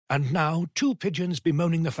And now, two pigeons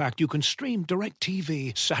bemoaning the fact you can stream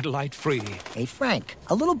DirecTV satellite-free. Hey, Frank,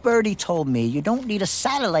 a little birdie told me you don't need a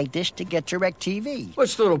satellite dish to get DirecTV.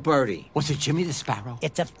 What's little birdie? Was it Jimmy the Sparrow?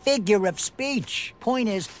 It's a figure of speech. Point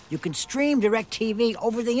is, you can stream DirecTV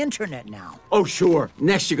over the internet now. Oh, sure.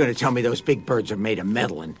 Next you're going to tell me those big birds are made of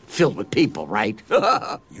metal and filled with people, right?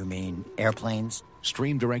 You mean airplanes?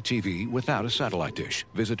 Stream DirecTV without a satellite dish.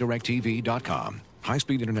 Visit DirecTV.com.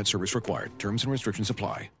 High-speed internet service required. Terms and restrictions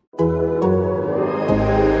apply. Hear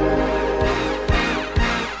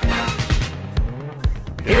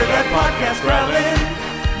that podcast growling,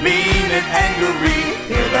 mean and angry.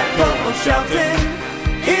 Hear that co shouting.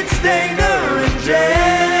 It's Dana and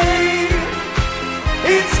Jay.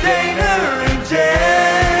 It's Dana and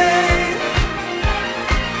Jay.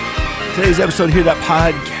 Today's episode, Hear That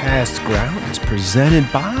Podcast Ground, is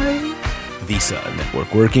presented by Visa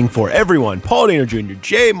Network, working for everyone. Paul Dehner Jr.,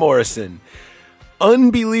 Jay Morrison,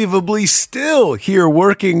 unbelievably still here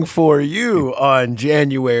working for you on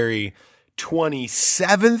January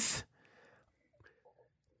 27th.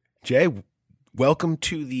 Jay, welcome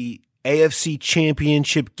to the AFC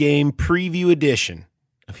Championship game preview edition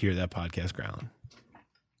of Hear That Podcast Ground.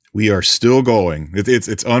 We are still going.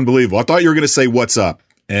 It's unbelievable. I thought you were going to say what's up,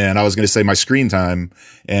 and I was going to say my screen time,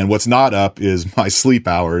 and what's not up is my sleep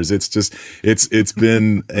hours. It's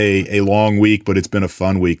been a long week, but it's been a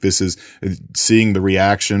fun week. This is seeing the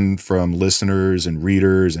reaction from listeners and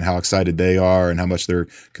readers and how excited they are and how much they're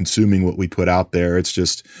consuming what we put out there.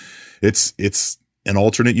 It's an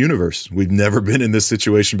alternate universe. We've never been in this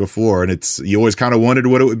situation before, and you always kind of wondered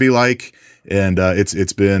what it would be like, and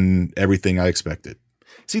it's been everything I expected.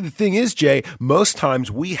 See, the thing is, Jay, most times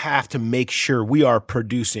we have to make sure we are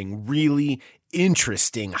producing really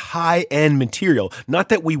interesting, high-end material. Not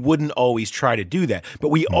that we wouldn't always try to do that, but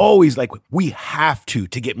we always we have to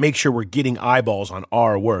make sure we're getting eyeballs on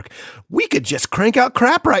our work. We could just crank out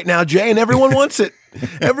crap right now, Jay, and everyone wants it.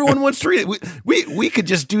 Everyone wants to read it. We could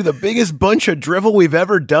just do the biggest bunch of drivel we've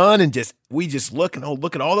ever done, and we just look at all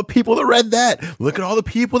the people that read that. Look at all the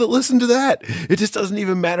people that listened to that. It just doesn't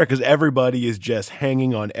even matter because everybody is just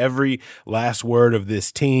hanging on every last word of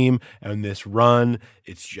this team and this run.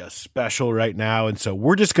 It's just special right now, and so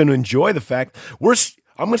we're just going to enjoy the fact we're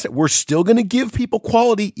still going to give people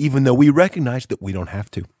quality, even though we recognize that we don't have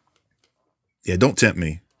to. Yeah, don't tempt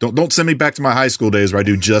me. Don't send me back to my high school days where I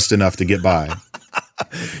do just enough to get by.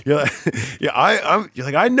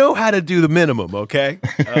 I know how to do the minimum. Okay,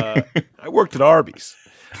 I worked at Arby's.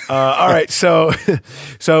 All right, so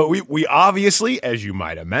we obviously, as you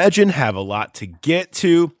might imagine, have a lot to get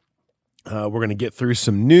to. We're going to get through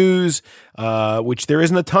some news, which there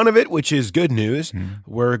isn't a ton of it, which is good news.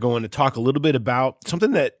 We're going to talk a little bit about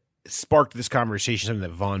something that sparked this conversation, something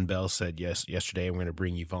that Von Bell said yesterday. I'm going to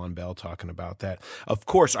bring you Von Bell talking about that. Of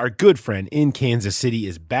course, our good friend in Kansas City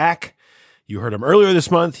is back. You heard him earlier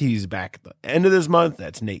this month. He's back at the end of this month.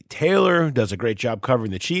 That's Nate Taylor, who does a great job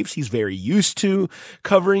covering the Chiefs. He's very used to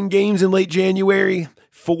covering games in late January,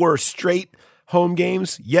 4 straight home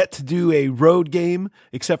games, yet to do a road game,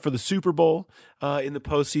 except for the Super Bowl in the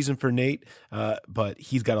postseason for Nate. But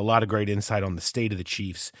he's got a lot of great insight on the state of the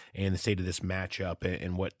Chiefs and the state of this matchup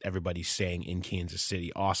and what everybody's saying in Kansas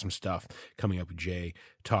City. Awesome stuff coming up with Jay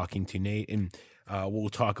talking to Nate. And we'll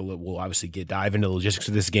talk a little, we'll obviously dive into the logistics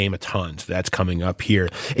of this game a ton. So that's coming up here.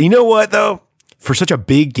 And you know what, though? For such a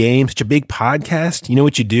big game, such a big podcast, you know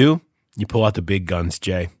what you do? You pull out the big guns,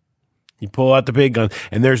 Jay. You pull out the big gun,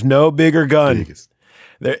 and there's no bigger gun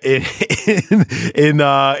there in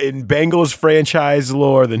Bengals franchise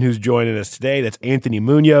lore than who's joining us today. That's Anthony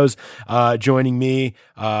Munoz joining me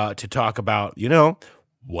to talk about,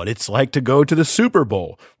 what it's like to go to the Super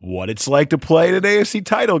Bowl, what it's like to play in an AFC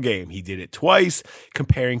title game. He did it twice,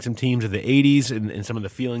 comparing some teams of the 80s and some of the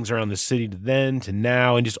feelings around the city to then to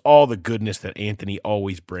now, and just all the goodness that Anthony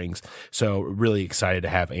always brings. So really excited to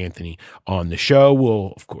have Anthony on the show.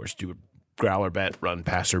 We'll, of course, do a growler bet, run,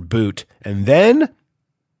 passer, boot, and then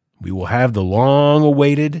we will have the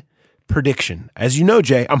long-awaited prediction. As you know,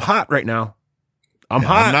 Jay, I'm hot right now. I'm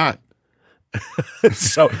hot. I'm not.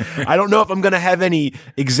 So I don't know if I'm going to have any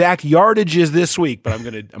exact yardages this week, but I'm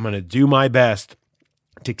going to do my best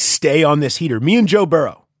to stay on this heater. Me and Joe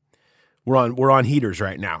Burrow, we're on heaters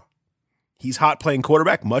right now. He's hot playing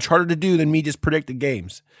quarterback, much harder to do than me just predicting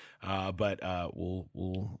games. But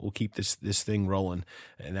we'll keep this thing rolling,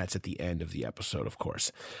 and that's at the end of the episode, of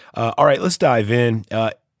course. All right, let's dive in.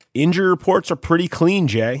 Injury reports are pretty clean,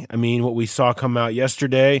 Jay. I mean, what we saw come out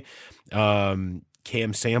yesterday, Cam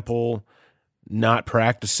Sample not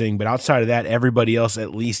practicing, but outside of that, everybody else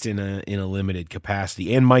at least in a limited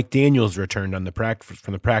capacity. And Mike Daniels returned on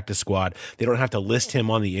from the practice squad. They don't have to list him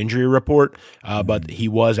on the injury report, but he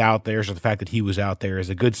was out there. So the fact that he was out there is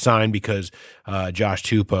a good sign because Josh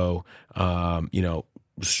Tupou,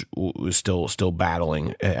 was still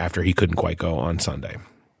battling after he couldn't quite go on Sunday.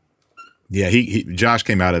 Yeah, Josh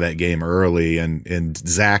came out of that game early, and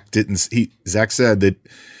Zach didn't. Zach said that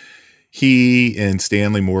he and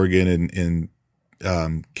Stanley Morgan and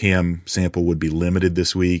Cam Sample would be limited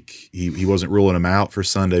this week. He wasn't ruling him out for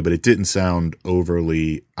Sunday, but it didn't sound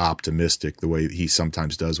overly optimistic the way he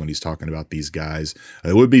sometimes does when he's talking about these guys.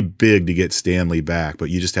 It would be big to get Stanley back, but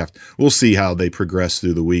you just we'll see how they progress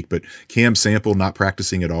through the week. But Cam Sample not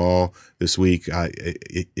practicing at all this week,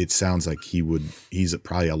 it sounds like he's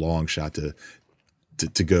probably a long shot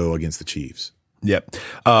to go against the Chiefs. Yep.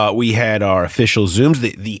 We had our official Zooms.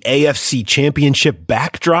 The AFC Championship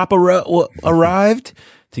backdrop arrived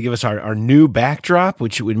to give us our new backdrop,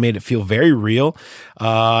 which made it feel very real.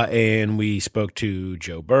 And we spoke to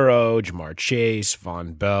Joe Burrow, Jamar Chase,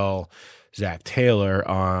 Von Bell, Zach Taylor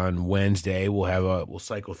on Wednesday. We'll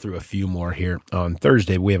cycle through a few more here on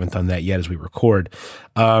Thursday. We haven't done that yet as we record.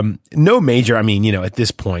 No major, at this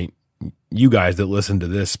point, you guys that listen to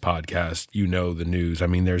this podcast, you know the news.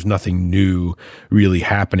 There's nothing new really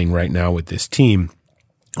happening right now with this team.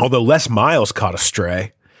 Although Les Miles caught a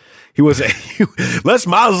stray. Les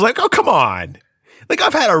Miles was like, oh, come on. Like,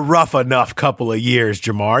 I've had a rough enough couple of years,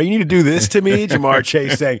 Jamar. You need to do this to me? Jamar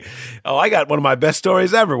Chase saying, oh, I got one of my best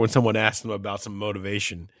stories ever when someone asked him about some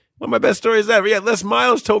motivation. One of my best stories ever. Yeah, Les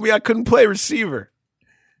Miles told me I couldn't play receiver.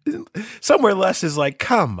 Somewhere Les is like,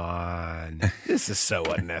 come on, this is so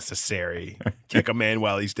unnecessary. Kick a man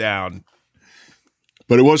while he's down.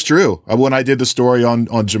 But it was true. When I did the story on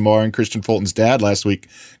Jamar and Christian Fulton's dad last week,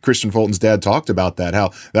 Christian Fulton's dad talked about that,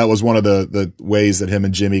 how that was one of the ways that him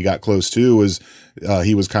and Jimmy got close too, was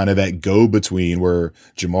he was kind of that go-between where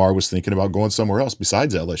Jamar was thinking about going somewhere else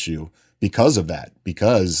besides LSU because of that,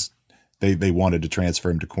 because they wanted to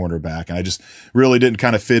transfer him to cornerback. And I just really didn't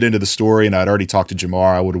kind of fit into the story. And I'd already talked to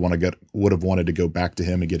Jamar. I would have wanted to go back to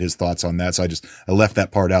him and get his thoughts on that. So I left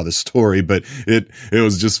that part out of the story, but it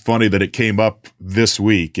was just funny that it came up this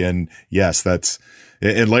week. And yes,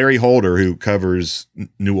 and Larry Holder, who covers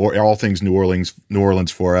all things New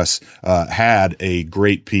Orleans for us, had a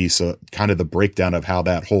great piece, kind of the breakdown of how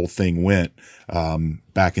that whole thing went.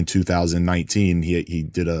 Back in 2019, he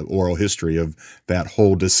did an oral history of that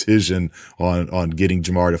whole decision on getting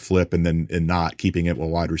Jamar to flip and not keeping it a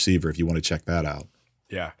wide receiver. If you want to check that out,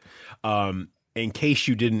 yeah. In case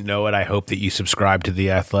you didn't know it, I hope that you subscribe to The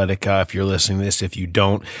Athletic. If you're listening to this, if you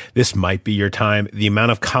don't, this might be your time. The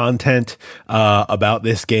amount of content about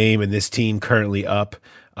this game and this team currently up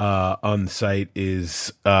on the site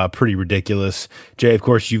is pretty ridiculous. Jay, of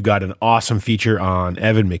course, you've got an awesome feature on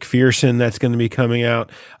Evan McPherson that's going to be coming out.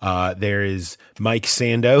 There is Mike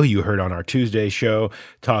Sando, who you heard on our Tuesday show,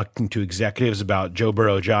 talking to executives about Joe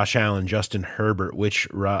Burrow, Josh Allen, Justin Herbert, which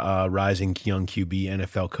rising young QB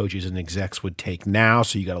NFL coaches and execs would take now.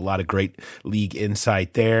 So you got a lot of great league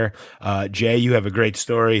insight there. Jay, you have a great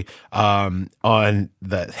story on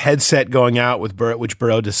the headset going out with Burrow, which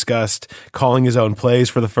Burrow discussed, calling his own plays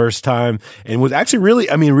for the first time, and was actually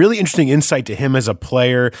really interesting insight to him as a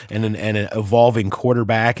player and an evolving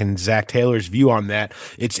quarterback, and Zach Taylor's view on that.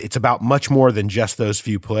 It's about much more than just those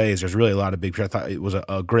few plays. There's really a lot of big. I thought it was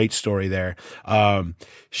a great story there.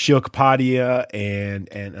 Shilk Padia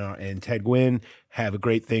and Ted Gwynn have a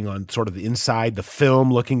great thing on sort of the inside the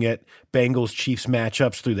film, looking at Bengals Chiefs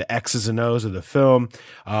matchups through the X's and O's of the film.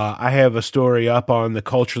 I have a story up on the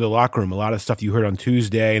culture of the locker room. A lot of stuff you heard on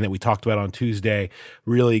Tuesday and that we talked about on Tuesday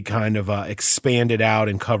really kind of expanded out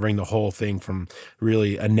and covering the whole thing from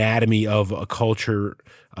really anatomy of a culture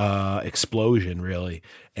explosion, really.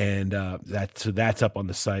 And that's up on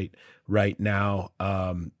the site right now.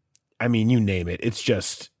 You name it.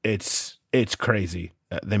 It's crazy.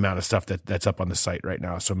 The amount of stuff that's up on the site right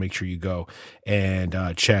now. So make sure you go and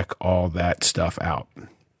check all that stuff out.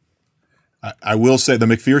 I will say the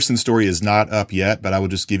McPherson story is not up yet, but I will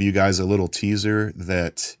just give you guys a little teaser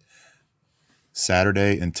that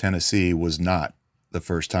Saturday in Tennessee was not the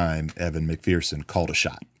first time Evan McPherson called a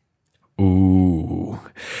shot. Ooh.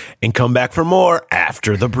 And come back for more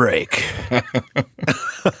after the break.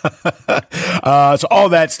 So all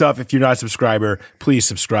that stuff, if you're not a subscriber, please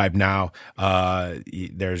subscribe now.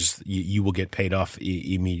 You will get paid off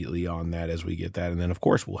immediately on that as we get that. And then, of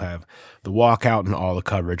course, we'll have the walkout and all the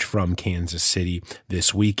coverage from Kansas City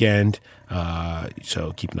this weekend.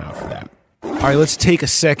 So keep an eye out for that. All right, let's take a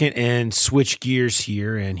second and switch gears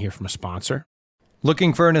here and hear from a sponsor.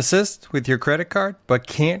 Looking for an assist with your credit card, but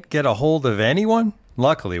can't get a hold of anyone?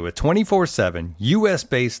 Luckily, with 24/7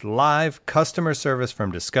 U.S.-based live customer service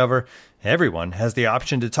from Discover, everyone has the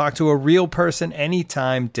option to talk to a real person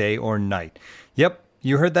anytime, day or night. Yep,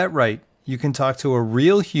 you heard that right. You can talk to a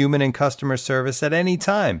real human in customer service at any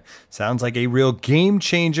time. Sounds like a real game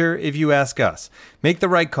changer if you ask us. Make the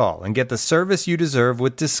right call and get the service you deserve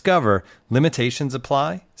with Discover. Limitations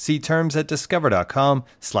apply. See terms at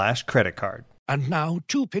discover.com/creditcard. And now,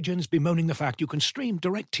 two pigeons bemoaning the fact you can stream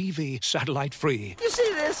DirecTV satellite-free. You see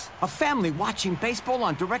this? A family watching baseball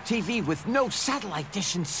on DirecTV with no satellite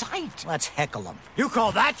dish in sight. Let's heckle them. You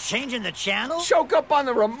call that changing the channel? Choke up on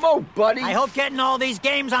the remote, buddy. I hope getting all these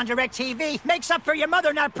games on DirecTV makes up for your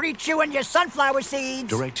mother not pre-chewing your sunflower seeds.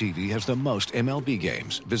 DirecTV has the most MLB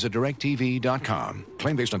games. Visit DirecTV.com.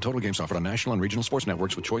 Claim based on total games offered on national and regional sports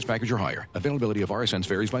networks with choice package or higher. Availability of RSNs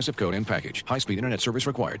varies by zip code and package. High-speed internet service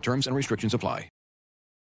required. Terms and restrictions apply.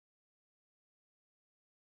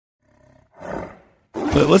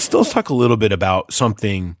 Let's talk a little bit about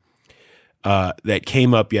something that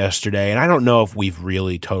came up yesterday, and I don't know if we've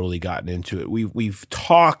really totally gotten into it. We've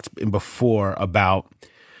talked before about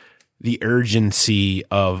the urgency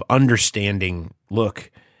of understanding.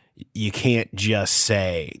 Look, you can't just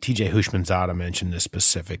say. T.J. Houshmandzadeh mentioned this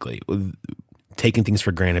specifically. Taking things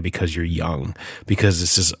for granted because you're young, because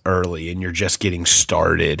this is early and you're just getting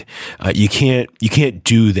started. You can't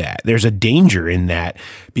do that. There's a danger in that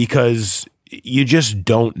because you just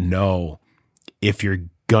don't know if you're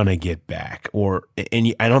gonna get back,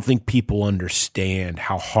 and I don't think people understand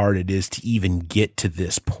how hard it is to even get to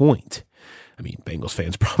this point. I mean, Bengals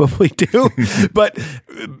fans probably do, but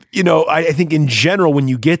I think in general, when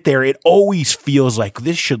you get there, it always feels like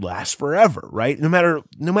this should last forever, right? No matter,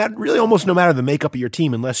 really almost no matter the makeup of your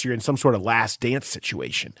team, unless you're in some sort of last dance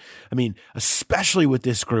situation. I mean, especially with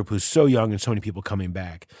this group who's so young and so many people coming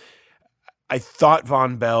back. I thought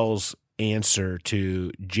Von Bell's answer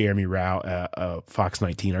to Jeremy Rao, Fox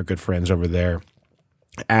 19, our good friends over there,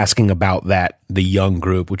 asking about the young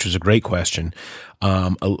group, which was a great question,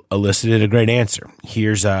 elicited a great answer.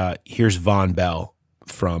 Here's Von Bell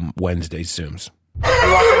from Wednesday's Zooms.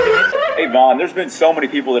 Hey Von, there's been so many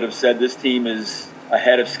people that have said this team is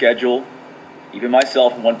ahead of schedule. Even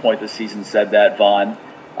myself at one point this season said that, Von.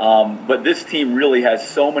 But this team really has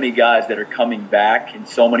so many guys that are coming back in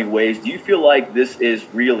so many ways. Do you feel like this is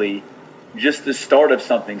really just the start of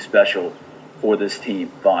something special for this team,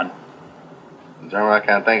 Von? Generally, I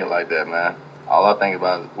can't think it like that, man. All I think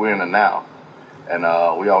about is we're in the now. And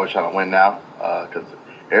we always trying to win now because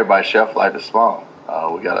everybody's shelf life is small.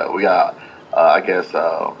 We got I guess,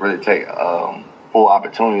 really take full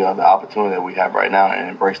opportunity of the opportunity that we have right now and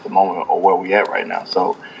embrace the moment of where we at right now.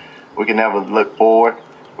 So we can never look forward.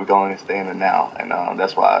 We can only stay in the now. And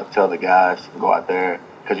that's why I tell the guys to go out there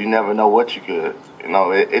because you never know what you could.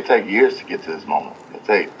 It takes years to get to this moment.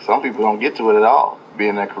 Some people don't get to it at all, be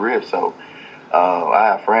in their career. So I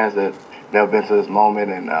have friends that never been to this moment,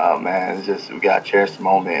 and man, it's just we got to cherish the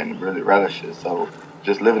moment and really relish it. So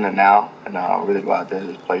just living it now, and really go out there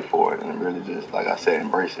and just play for it, and really just, like I said,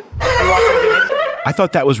 embrace it. I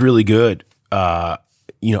thought that was really good, and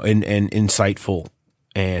insightful,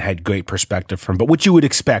 and had great perspective from. But what you would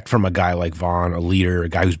expect from a guy like Von, a leader, a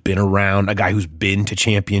guy who's been around, a guy who's been to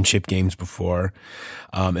championship games before,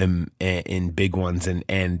 and big ones,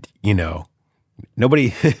 and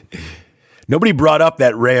nobody. Nobody brought up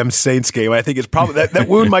that Rams-Saints game. I think it's probably that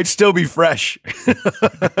wound might still be fresh.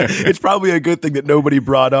 It's probably a good thing that nobody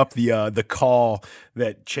brought up the call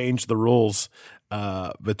that changed the rules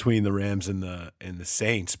between the Rams and the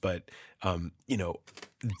Saints. But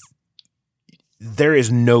there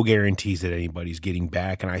is no guarantees that anybody's getting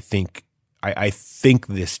back. And I think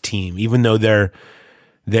this team, even though they're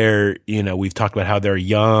we've talked about how they're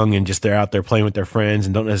young and just they're out there playing with their friends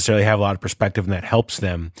and don't necessarily have a lot of perspective, and that helps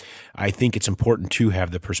them. I think it's important to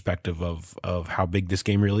have the perspective of how big this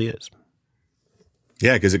game really is.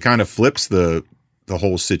 Yeah, because it kind of flips the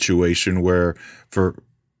whole situation where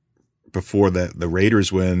before the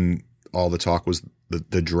Raiders win, all the talk was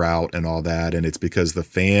the drought and all that, and it's because the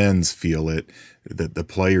fans feel it, that the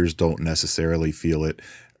players don't necessarily feel it.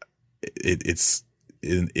 It's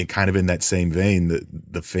kind of in that same vein that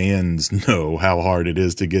the fans know how hard it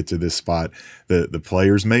is to get to this spot. The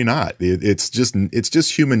players may not. It's just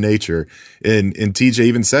human nature. And TJ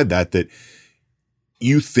even said that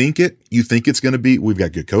you think it's going to be, we've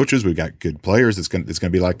got good coaches, we've got good players. It's going to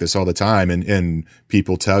be like this all the time. And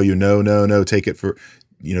people tell you, no, take it for,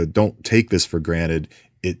 don't take this for granted.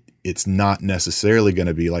 It's not necessarily going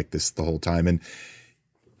to be like this the whole time. And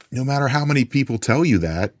no matter how many people tell you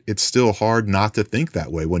that, it's still hard not to think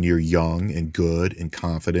that way when you're young and good and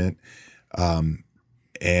confident.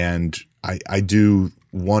 And I do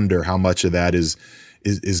wonder how much of that is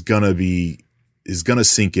going to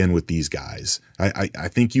sink in with these guys. I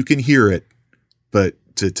think you can hear it, but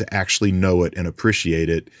to actually know it and appreciate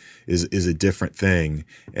it is a different thing.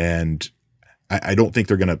 And I don't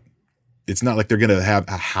think it's not like they're going to have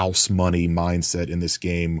a house money mindset in this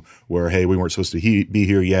game where, hey, we weren't supposed to be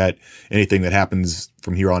here yet. Anything that happens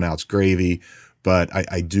from here on out's gravy. But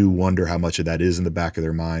I do wonder how much of that is in the back of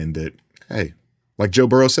their mind that, hey, like Joe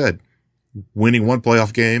Burrow said, winning one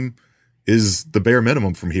playoff game is the bare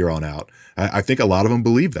minimum from here on out. I think a lot of them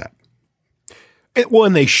believe that.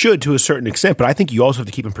 And they should to a certain extent, but I think you also have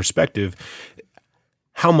to keep in perspective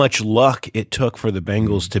how much luck it took for the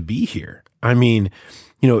Bengals to be here. I mean,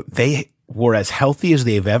 they were as healthy as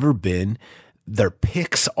they've ever been. Their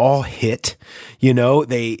picks all hit.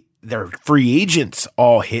 Their free agents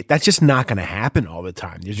all hit. That's just not going to happen all the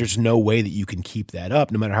time. There's just no way that you can keep that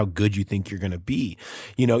up, no matter how good you think you're going to be.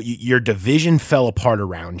 Your division fell apart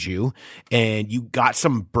around you, and you got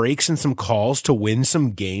some breaks and some calls to win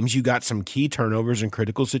some games. You got some key turnovers in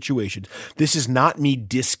critical situations. This is not me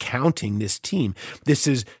discounting this team. This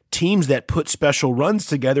is teams that put special runs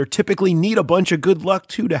together typically need a bunch of good luck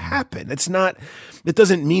too to happen. It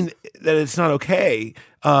doesn't mean that it's not okay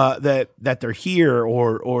that they're here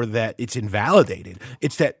or that it's invalidated.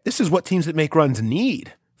 It's that this is what teams that make runs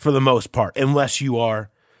need for the most part, unless you are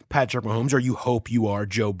Patrick Mahomes or you hope you are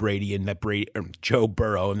Joe Brady and Joe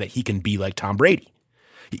Burrow and that he can be like Tom Brady.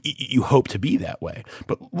 You hope to be that way.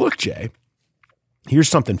 But look, Jay, here's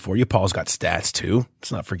something for you. Paul's got stats too.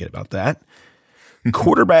 Let's not forget about that.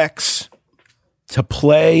 Quarterbacks to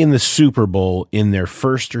play in the Super Bowl in their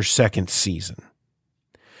first or second season.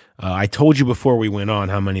 I told you before we went on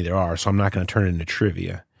how many there are, so I'm not going to turn it into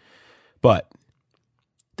trivia. But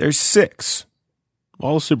there's 6.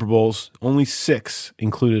 All the Super Bowls, only 6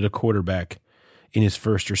 included a quarterback in his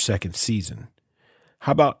first or second season.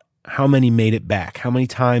 How about how many made it back? How many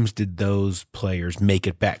times did those players make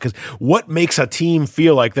it back? Because what makes a team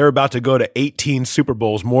feel like they're about to go to 18 Super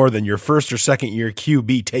Bowls more than your first or second year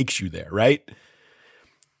QB takes you there, right?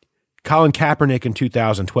 Colin Kaepernick in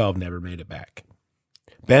 2012 never made it back.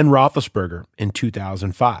 Ben Roethlisberger in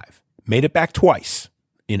 2005 made it back twice.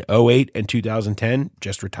 In 2008 and 2010,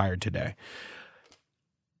 just retired today.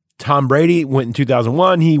 Tom Brady went in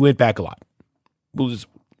 2001. He went back a lot. We'll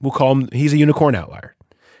call him, he's a unicorn outlier.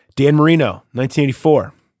 Dan Marino,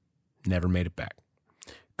 1984, never made it back.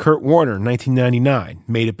 Kurt Warner, 1999,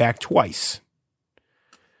 made it back twice.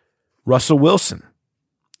 Russell Wilson,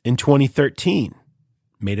 in 2013,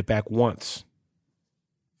 made it back once.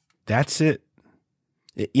 That's it.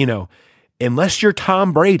 Unless you're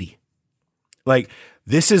Tom Brady, like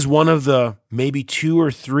this is one of the maybe 2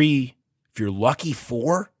 or 3, if you're lucky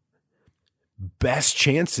 4, best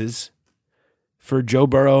chances for Joe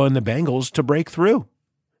Burrow and the Bengals to break through.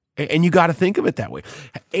 And you got to think of it that way.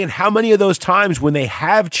 And how many of those times when they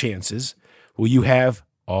have chances will you have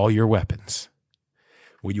all your weapons?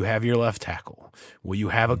 Will you have your left tackle? Will you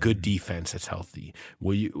have a good defense that's healthy?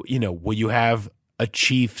 Will you have a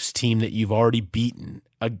Chiefs team that you've already beaten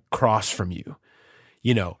across from you?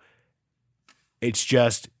 It's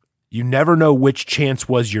just you never know which chance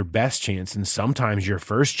was your best chance, and sometimes your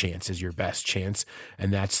first chance is your best chance,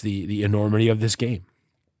 and that's the enormity of this game.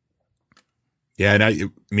 Yeah, and I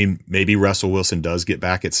mean, maybe Russell Wilson does get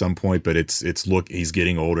back at some point, but he's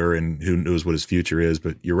getting older, and who knows what his future is.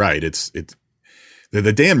 But you're right, it's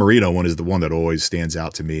the Dan Marino one is the one that always stands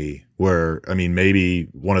out to me. Where I mean, maybe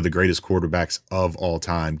one of the greatest quarterbacks of all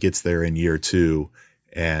time gets there in year 2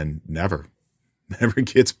 and never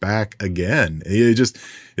gets back again.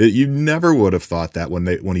 You never would have thought that when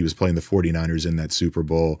he was playing the 49ers in that Super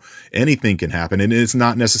Bowl. Anything can happen, and it's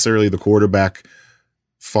not necessarily the quarterback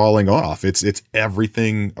falling off. It's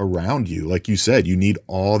everything around you. Like you said, you need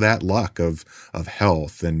all that luck of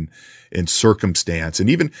health and circumstance. And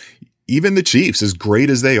even the Chiefs, as great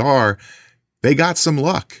as they are, they got some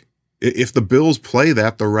luck. If the Bills play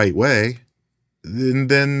that the right way,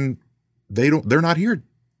 then they're not here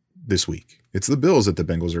this week. It's the Bills that the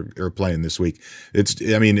Bengals are playing this week.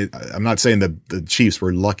 I'm not saying that the Chiefs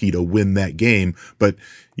were lucky to win that game, but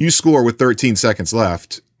you score with 13 seconds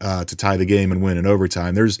left to tie the game and win in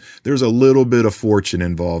overtime. There's a little bit of fortune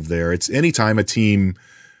involved there. It's anytime a team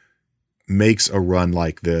makes a run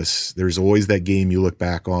like this, there's always that game you look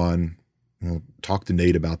back on. We'll talk to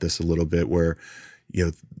Nate about this a little bit, where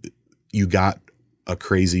you got a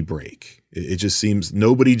crazy break. It just seems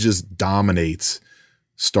nobody just dominates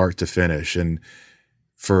start to finish. And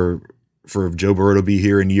for for Joe Burrow to be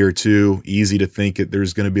here in year 2. Easy to think that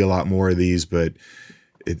there's going to be a lot more of these, but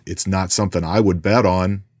it's not something I would bet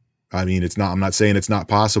on. I mean, it's not. I'm not saying it's not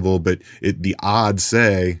possible, but the odds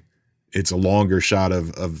say it's a longer shot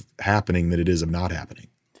of happening than it is of not happening.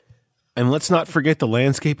 And let's not forget the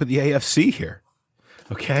landscape of the AFC here.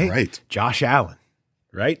 Okay, right? Josh Allen,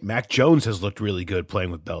 right? Mac Jones has looked really good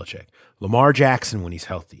playing with Belichick. Lamar Jackson when he's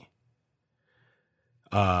healthy.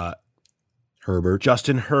 Herbert.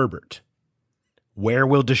 Justin Herbert. Where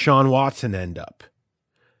will Deshaun Watson end up?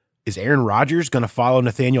 Is Aaron Rodgers going to follow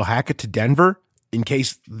Nathaniel Hackett to Denver? In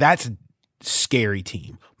case that's a scary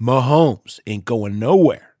team. Mahomes ain't going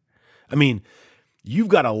nowhere. I mean, you've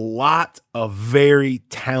got a lot of very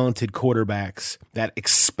talented quarterbacks that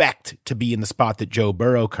expect to be in the spot that Joe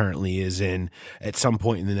Burrow currently is in at some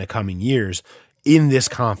point in the coming years in this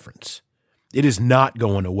conference. It is not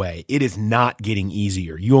going away. It is not getting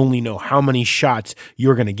easier. You only know how many shots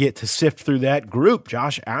you're going to get to sift through that group.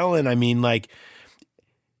 Josh Allen, I mean, like,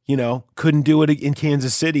 you know, couldn't do it in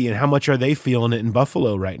Kansas City. And how much are they feeling it in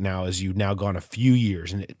Buffalo right now as you've now gone a few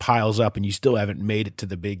years and it piles up and you still haven't made it to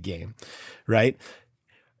the big game, right?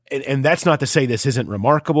 And that's not to say this isn't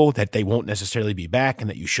remarkable, that they won't necessarily be back and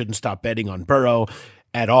that you shouldn't stop betting on Burrow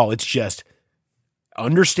at all. It's just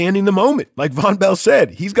understanding the moment. Like Von Bell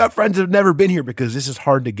said, he's got friends that have never been here because this is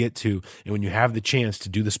hard to get to. And when you have the chance to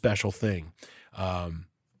do the special thing,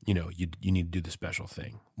 you know, you need to do the special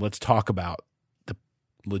thing. Let's talk about the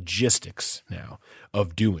logistics now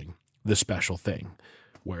of doing the special thing.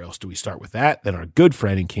 Where else do we start with that? Then our good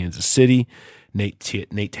friend in Kansas City, Nate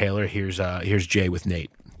Taylor. Here's Jay with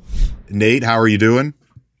Nate. Nate, how are you doing?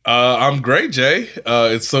 I'm great, Jay.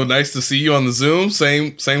 It's so nice to see you on the Zoom.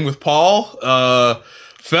 Same with Paul.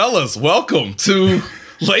 Fellas, welcome to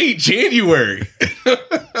late January.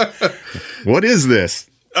 What is this?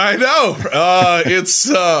 I know. It's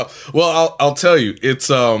well, I'll tell you. It's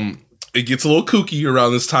it gets a little kooky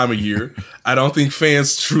around this time of year. I don't think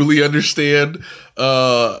fans truly understand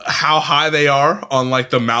how high they are on like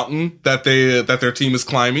the mountain that their team is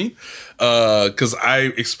climbing. Because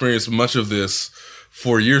I experienced much of this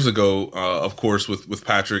 4 years ago, of course, with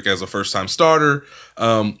Patrick as a first-time starter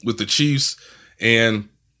with the Chiefs. And,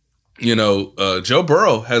 you know, Joe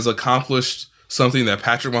Burrow has accomplished something that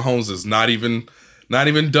Patrick Mahomes is not even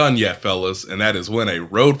done yet, fellas, and that is win a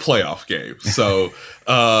road playoff game. So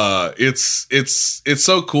it's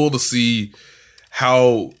so cool to see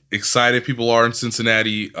how excited people are in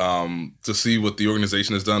Cincinnati, to see what the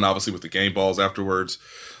organization has done, obviously with the game balls afterwards.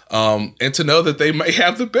 And to know that they may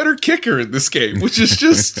have the better kicker in this game, which is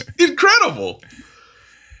just incredible.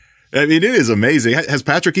 I mean, it is amazing. Has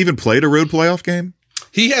Patrick even played a road playoff game?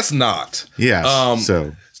 He has not. Yeah.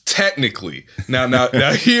 So technically, now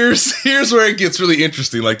here's where it gets really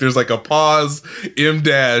interesting. Like there's like a pause,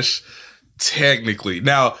 M-dash. Technically,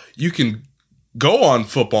 now you can go on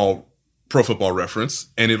Pro Football Reference,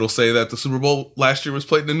 and it'll say that the Super Bowl last year was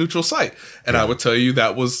played in a neutral site, and I would tell you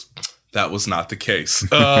that was not the case.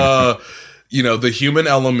 You know, the human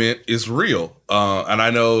element is real. And I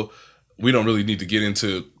know we don't really need to get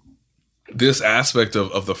into this aspect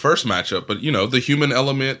of the first matchup, but you know, the human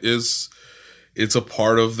element it's a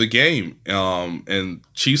part of the game. And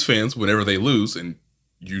Chiefs fans, whenever they lose, and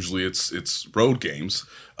usually it's road games,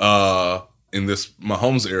 in this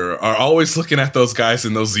Mahomes era, are always looking at those guys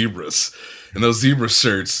in those zebras and those zebra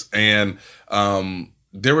shirts. And,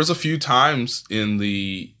 there was a few times in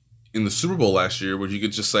the Super Bowl last year where you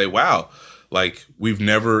could just say, wow, like we've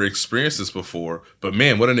never experienced this before, but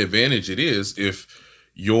man, what an advantage it is if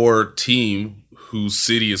your team whose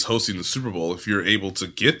city is hosting the Super Bowl, if you're able to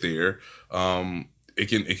get there,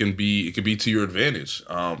 it can be to your advantage.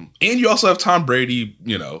 And you also have Tom Brady,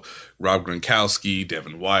 you know, Rob Gronkowski,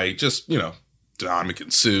 Devin White, just, you know,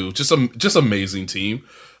 Dominican Sue, just amazing team.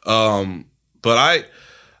 But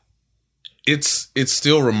it's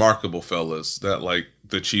still remarkable, fellas, that like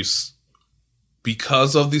the Chiefs,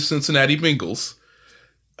 because of the Cincinnati Bengals,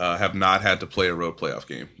 have not had to play a road playoff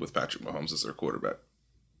game with Patrick Mahomes as their quarterback.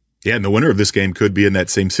 Yeah, and the winner of this game could be in that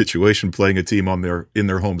same situation, playing a team in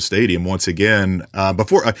their home stadium once again.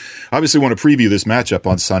 Before I obviously want to preview this matchup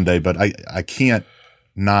on Sunday, but I can't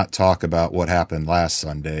not talk about what happened last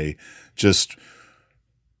Sunday. Just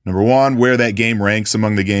number one, where that game ranks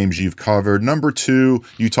among the games you've covered. Number two,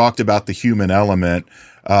 you talked about the human element.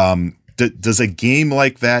 Does a game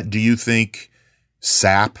like that, do you think,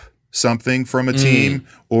 sap something from a team,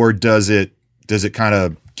 or does it kind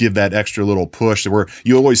of give that extra little push where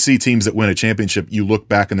you always see teams that win a championship, you look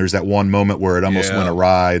back and there's that one moment where it almost went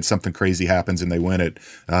awry and something crazy happens and they win it.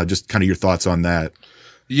 Just kind of your thoughts on that.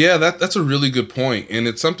 Yeah, that's a really good point. And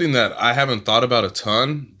it's something that I haven't thought about a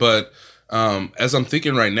ton, but as I'm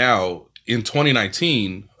thinking right now, in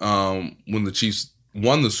 2019, when the Chiefs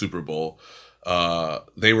won the Super Bowl,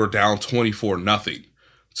 they were down 24-0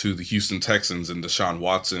 to the Houston Texans and Deshaun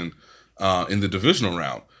Watson in the divisional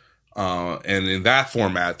round. And in that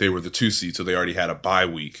format, they were the 2 seed, so they already had a bye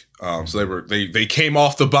week. So they came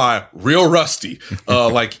off the bye real rusty,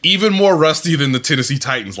 like even more rusty than the Tennessee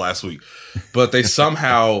Titans last week. But they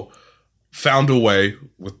somehow found a way,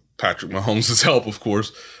 with Patrick Mahomes' help, of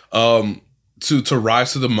course, to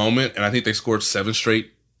rise to the moment. And I think they scored 7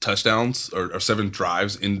 straight touchdowns, or 7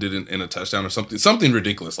 drives ended in a touchdown or something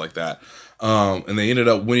ridiculous like that. And they ended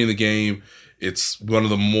up winning the game. It's one of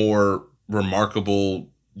the more remarkable,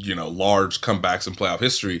 large comebacks in playoff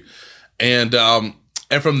history. And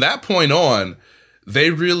from that point on,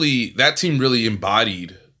 that team really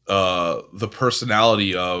embodied the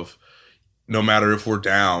personality of, no matter if we're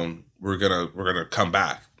down, we're gonna come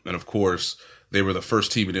back. And of course, they were the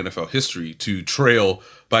first team in NFL history to trail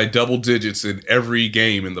by double digits in every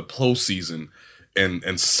game in the postseason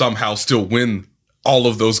and somehow still win all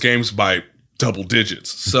of those games by double digits.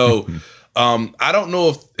 So I don't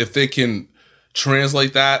know if they can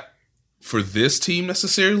translate that for this team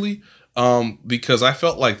necessarily, because I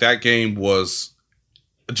felt like that game was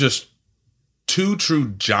just 2 true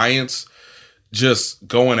giants just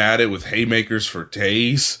going at it with haymakers for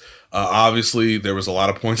days. Obviously, there was a lot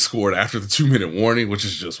of points scored after the 2-minute warning, which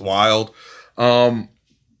is just wild.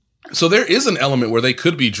 So there is an element where they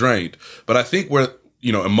could be drained, but I think where,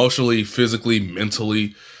 emotionally, physically,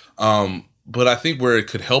 mentally, but I think where it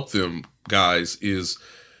could help them, guys, is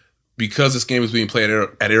because this game is being played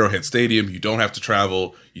at Arrowhead Stadium. You don't have to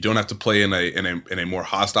travel. You don't have to play in a more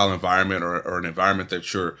hostile environment or an environment that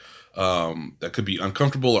that could be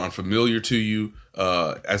uncomfortable or unfamiliar to you,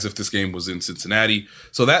 as if this game was in Cincinnati.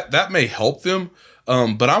 So that may help them.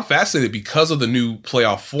 But I'm fascinated because of the new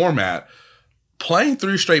playoff format. Playing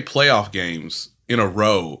 3 straight playoff games in a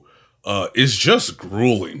row is just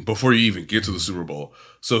grueling before you even get to the Super Bowl.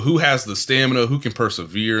 So who has the stamina? Who can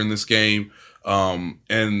persevere in this game?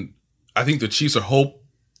 And I think the Chiefs are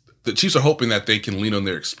hoping that they can lean on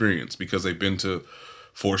their experience, because they've been to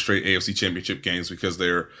 4 straight AFC Championship games, because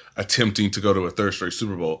they're attempting to go to a 3rd straight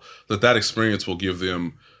Super Bowl. That experience will give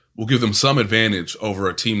them some advantage over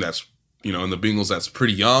a team that's, in the Bengals, that's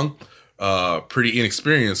pretty young, pretty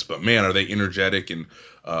inexperienced, but man, are they energetic, and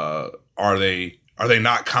are they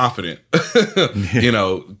not confident,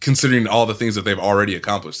 considering all the things that they've already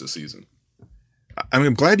accomplished this season.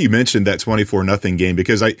 I'm glad you mentioned that 24-0 game,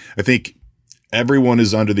 because I think everyone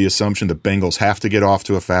is under the assumption that Bengals have to get off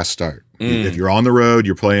to a fast start. If you're on the road,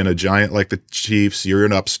 you're playing a giant like the Chiefs, you're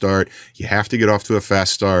an upstart, you have to get off to a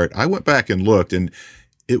fast start. I went back and looked, and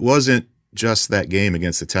it wasn't just that game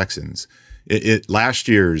against the Texans. Last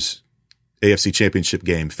year's AFC Championship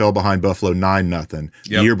game fell behind Buffalo 9-0.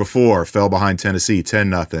 The year before, fell behind Tennessee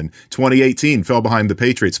 10-0. 2018 fell behind the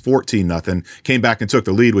Patriots 14-0. Came back and took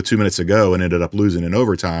the lead with 2 minutes to go and ended up losing in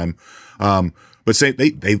overtime. But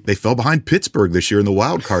they fell behind Pittsburgh this year in the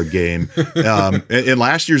wild card game. In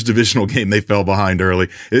last year's divisional game, they fell behind early.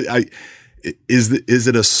 Is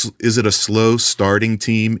it a slow starting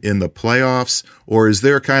team in the playoffs, or is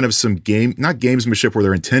there kind of some not gamesmanship where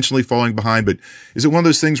they're intentionally falling behind, but is it one of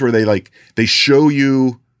those things where they show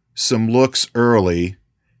you some looks early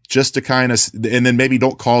just to kind of, and then maybe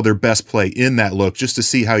don't call their best play in that look just to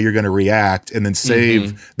see how you're going to react, and then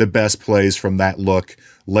save the best plays from that look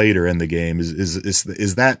later in the game?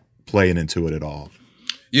 Is that playing into it at all?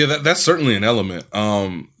 Yeah, that's certainly an element.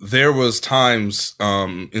 There was times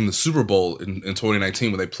in the Super Bowl in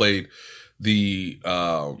 2019 when they played the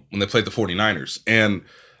 49ers, and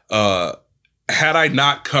had I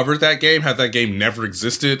not covered that game, had that game never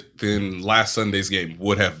existed, then last Sunday's game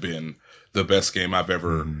would have been the best game I've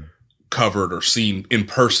ever covered or seen in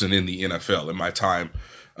person in the NFL in my time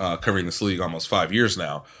covering this league, almost 5 years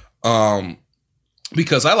now.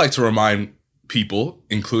 Because I like to remind people,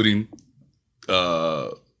 including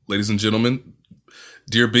ladies and gentlemen,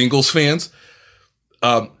 dear Bengals fans,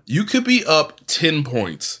 you could be up 10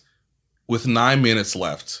 points with 9 minutes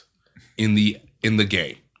left in the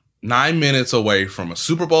game. 9 minutes away from a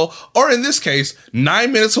Super Bowl, or in this case,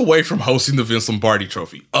 9 minutes away from hosting the Vince Lombardi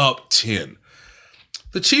Trophy. Up 10.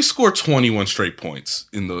 The Chiefs scored 21 straight points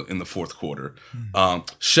in the fourth quarter.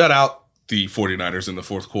 Shut out the 49ers in the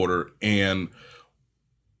fourth quarter and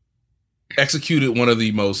executed one of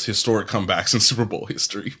the most historic comebacks in Super Bowl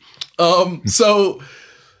history. So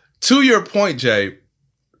to your point, Jay,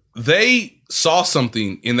 they saw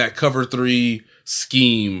something in that cover 3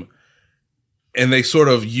 scheme, and they sort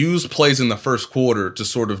of used plays in the first quarter to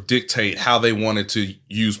sort of dictate how they wanted to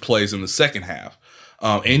use plays in the second half.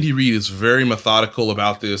 Andy Reid is very methodical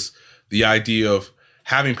about this. The idea of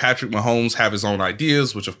having Patrick Mahomes have his own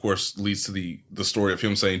ideas, which of course leads to the story of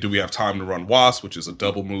him saying, do we have time to run Wasp, which is a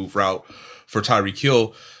double move route for Tyreek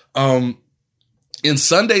Hill. In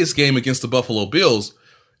Sunday's game against the Buffalo Bills,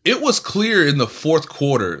 it was clear in the fourth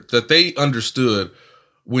quarter that they understood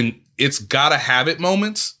when it's gotta have it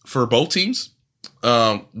moments for both teams.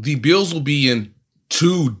 The Bills will be in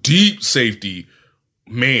two deep safety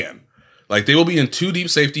man. Like they will be in two deep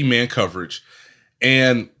safety man coverage.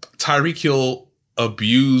 And Tyreek Hill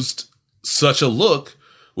abused such a look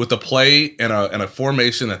with a play and a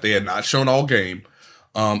formation that they had not shown all game.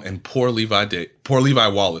 And poor Levi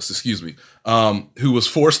Wallace, who was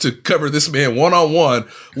forced to cover this man one-on-one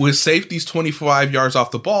with safeties 25 yards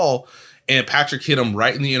off the ball. And Patrick hit him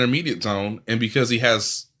right in the intermediate zone. And because he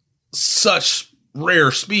has such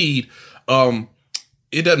rare speed,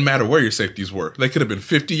 it doesn't matter where your safeties were. They could have been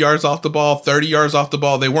 50 yards off the ball, 30 yards off the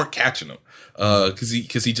ball. They weren't catching him because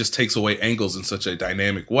he just takes away angles in such a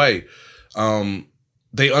dynamic way.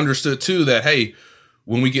 They understood, too, that, hey,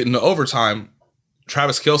 when we get into overtime,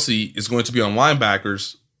 Travis Kelce is going to be on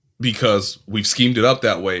linebackers because we've schemed it up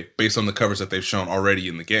that way based on the covers that they've shown already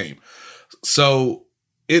in the game. So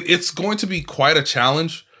it's going to be quite a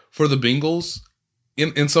challenge for the Bengals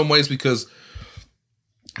in some ways because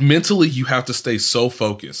mentally you have to stay so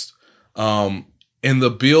focused. And the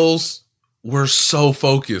Bills were so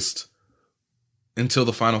focused until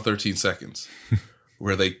the final 13 seconds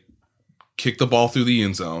where they kicked the ball through the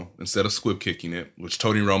end zone instead of squib kicking it, which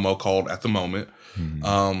Tony Romo called at the moment.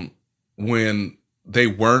 When they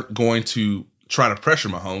weren't going to try to pressure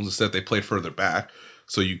Mahomes, instead they played further back.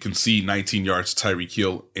 So you can see 19 yards to Tyreek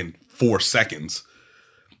Hill in 4 seconds.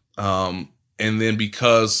 And then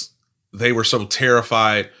because they were so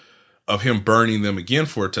terrified of him burning them again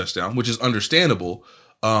for a touchdown, which is understandable,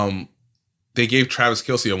 they gave Travis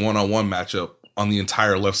Kelce a one-on-one matchup on the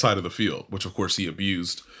entire left side of the field, which of course he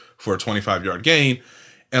abused for a 25-yard gain.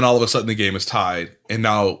 And all of a sudden the game is tied. And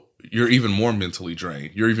now you're even more mentally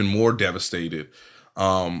drained. You're even more devastated.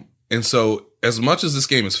 And so as much as this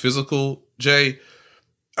game is physical, Jay,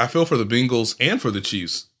 I feel for the Bengals and for the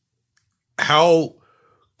Chiefs, how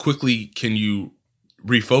quickly can you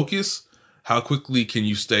refocus? How quickly can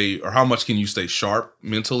you stay, or how much can you stay sharp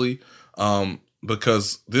mentally?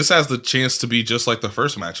 Because this has the chance to be just like the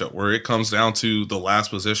first matchup where it comes down to the last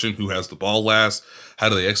possession, who has the ball last, how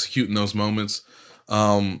do they execute in those moments?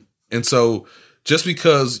 And so just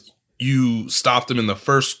because you stopped them in the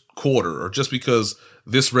first quarter, or just because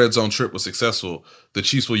this red zone trip was successful, the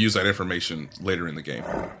Chiefs will use that information later in the game.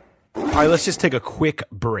 All right, let's just take a quick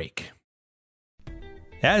break.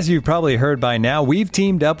 As you've probably heard by now, we've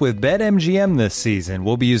teamed up with BetMGM this season.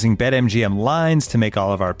 We'll be using BetMGM lines to make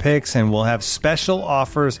all of our picks, and we'll have special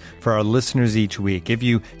offers for our listeners each week. If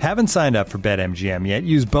you haven't signed up for BetMGM yet,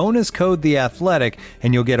 use bonus code The Athletic,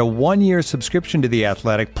 and you'll get a 1-year subscription to The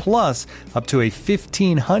Athletic, plus up to a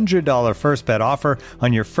 $1,500 first bet offer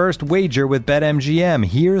on your first wager with BetMGM.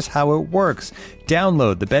 Here's how it works.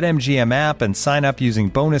 Download the BetMGM app and sign up using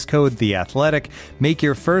bonus code The Athletic. Make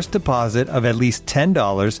your first deposit of at least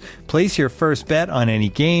 $10. Place your first bet on any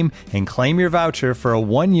game and claim your voucher for a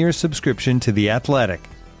 1-year subscription to The Athletic.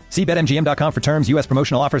 See BetMGM.com for terms. U.S.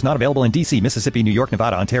 promotional offers not available in D.C., Mississippi, New York,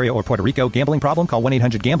 Nevada, Ontario, or Puerto Rico. Gambling problem? Call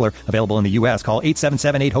 1-800-GAMBLER. Available in the U.S. Call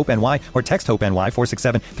 877-8-HOPE-NY or text HOPE-NY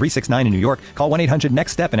 467-369 in New York. Call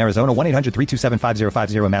 1-800-NEXT-STEP in Arizona.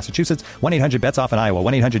 1-800-327-5050 in Massachusetts. 1-800-BETS-OFF in Iowa.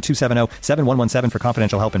 1-800-270-7117 for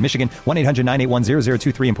confidential help in Michigan.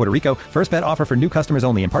 1-800-981-0023 in Puerto Rico. First bet offer for new customers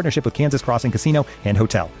only in partnership with Kansas Crossing Casino and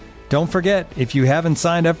Hotel. Don't forget, if you haven't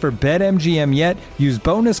signed up for BetMGM yet, use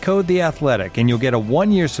bonus code The Athletic, and you'll get a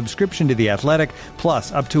 1-year subscription to The Athletic,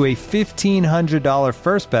 plus up to a $1,500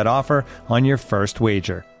 first bet offer on your first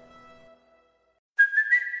wager.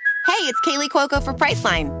 Hey, it's Kaylee Cuoco for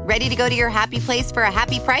Priceline. Ready to go to your happy place for a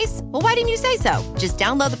happy price? Well, why didn't you say so? Just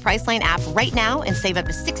download the Priceline app right now and save up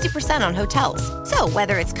to 60% on hotels. So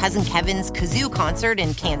whether it's Cousin Kevin's Kazoo Concert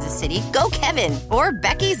in Kansas City, go Kevin, or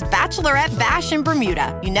Becky's Bachelorette Bash in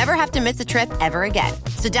Bermuda, you never have to miss a trip ever again.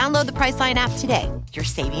 So download the Priceline app today. Your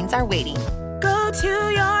savings are waiting. Go to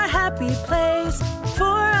your happy place for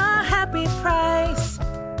a happy price.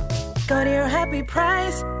 Go to your happy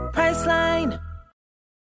price, Priceline.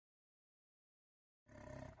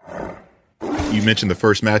 You mentioned the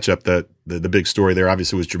first matchup, that the big story there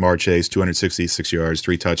obviously was Ja'Marr Chase, 266 yards,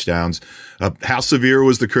 3 touchdowns. How severe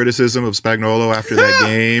was the criticism of Spagnuolo after that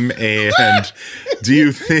game? And do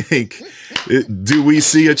you think Do we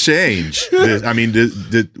see a change? I mean,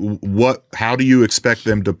 how do you expect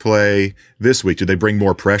them to play this week? Do they bring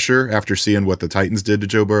more pressure after seeing what the Titans did to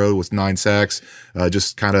Joe Burrow with 9 sacks?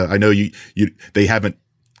 Just kind of, I know they haven't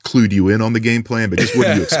clued you in on the game plan, but just what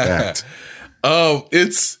do you expect?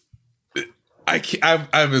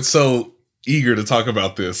 I've been so eager to talk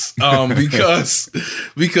about this because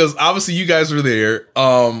obviously you guys were there.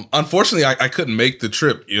 Unfortunately, I couldn't make the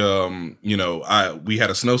trip. We had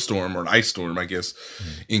a snowstorm or an ice storm, I guess,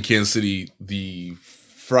 in Kansas City the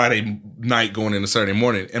Friday night going into Saturday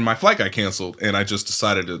morning, and my flight got canceled, and I just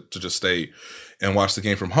decided to just stay and watch the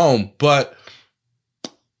game from home. But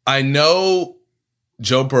I know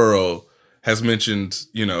Joe Burrow has mentioned,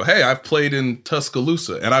 hey, I've played in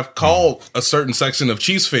Tuscaloosa, and I've called a certain section of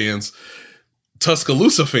Chiefs fans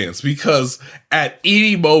Tuscaloosa fans, because at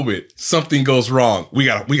any moment something goes wrong, we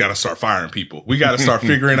gotta start firing people. We gotta start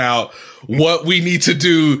figuring out what we need to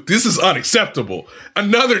do. This is unacceptable.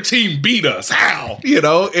 Another team beat us. How?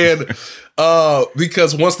 And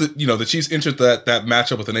because once the Chiefs entered that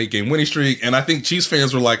matchup with an 8-game winning streak, and I think Chiefs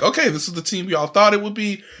fans were like, okay, this is the team y'all thought it would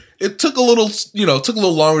be. It took a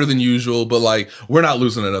little longer than usual, but we're not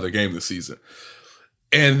losing another game this season.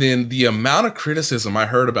 And then the amount of criticism I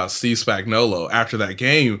heard about Steve Spagnuolo after that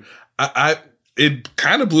game, it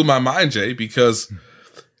kind of blew my mind, Jay, because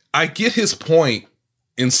I get his point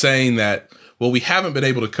in saying that, well, we haven't been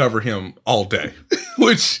able to cover him all day,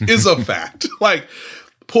 which is a fact.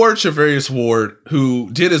 Poor Charvarius Ward,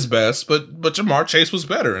 who did his best, but Jamar Chase was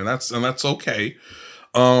better, and that's okay.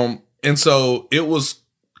 And so it was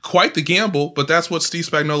quite the gamble, but that's what Steve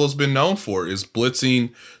Spagnuolo's been known for, is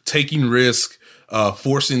blitzing, taking risk,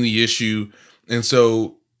 forcing the issue. And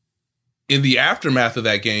so in the aftermath of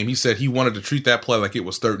that game, he said he wanted to treat that play like it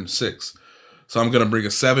was 3rd and 6. So I'm going to bring a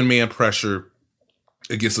 7-man pressure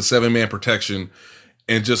against a 7-man protection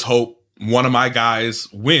and just hope one of my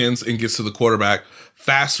guys wins and gets to the quarterback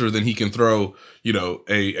faster than he can throw,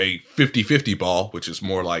 a 50-50 ball, which is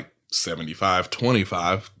more like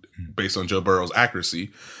 75-25 based on Joe Burrow's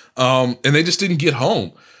accuracy. And they just didn't get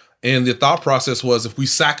home. And the thought process was, if we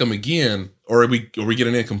sack him again, or we get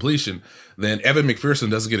an incompletion, then Evan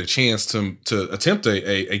McPherson doesn't get a chance to attempt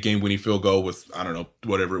a game-winning field goal with, I don't know,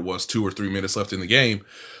 whatever it was, 2 or 3 minutes left in the game.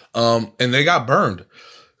 And they got burned.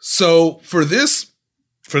 So for this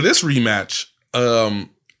rematch,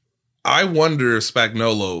 I wonder if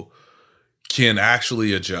Spagnuolo can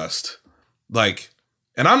actually adjust.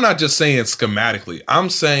 And I'm not just saying schematically.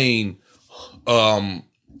 I'm saying from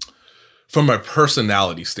a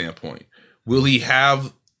personality standpoint, will he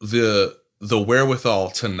have the wherewithal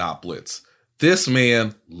to not blitz? This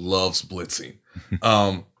man loves blitzing.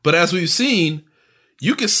 But as we've seen,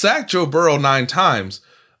 you can sack Joe Burrow 9 times,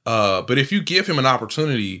 but if you give him an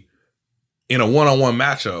opportunity in a one-on-one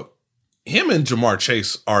matchup, him and Jamar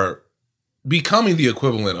Chase are becoming the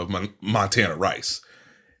equivalent of Montana Rice.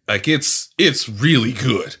 It's really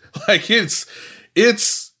good. It's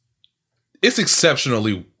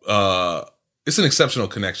exceptionally it's an exceptional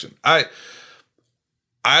connection. I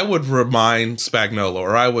would remind Spagnuolo,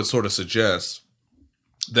 or I would sort of suggest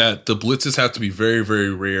that the blitzes have to be very,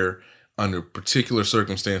 very rare under particular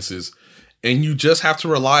circumstances, and you just have to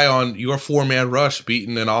rely on your 4-man rush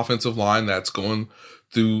beating an offensive line that's going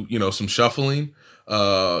through, some shuffling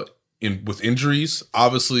with injuries.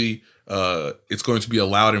 Obviously, it's going to be a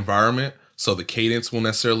loud environment, so the cadence will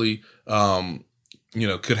necessarily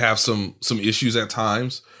could have some issues at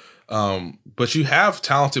times. But you have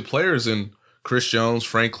talented players in Chris Jones,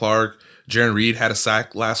 Frank Clark, Jaron Reed had a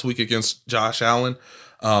sack last week against Josh Allen.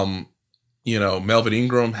 Melvin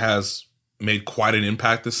Ingram has made quite an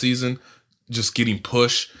impact this season, just getting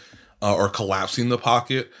push or collapsing the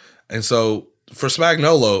pocket. And so for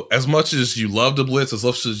Spagnuolo, as much as you love to blitz, as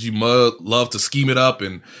much as you love to scheme it up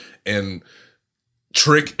and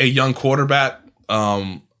trick a young quarterback,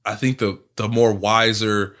 I think the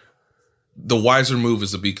wiser move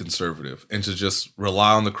is to be conservative and to just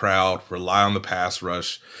rely on the crowd, rely on the pass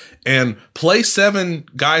rush, and play 7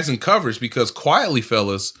 guys in coverage, because quietly,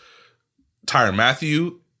 fellas, Tyrann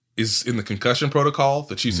Mathieu is in the concussion protocol.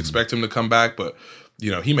 The Chiefs expect him to come back, but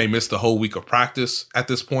he may miss the whole week of practice at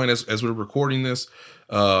this point as we're recording this.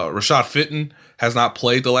 Rashad Fitton has not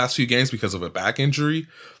played the last few games because of a back injury.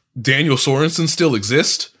 Daniel Sorensen still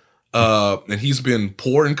exists, and he's been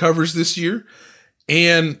poor in coverage this year.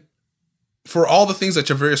 And for all the things that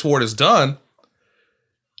Charvarius Ward has done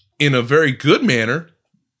in a very good manner,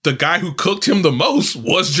 the guy who cooked him the most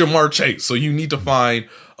was Jamar Chase. So you need to find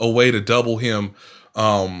a way to double him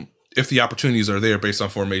if the opportunities are there based on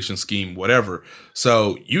formation, scheme, whatever.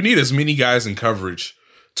 So you need as many guys in coverage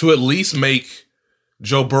to at least make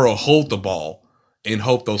Joe Burrow hold the ball and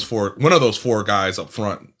hope one of those four guys up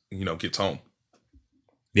front, gets home.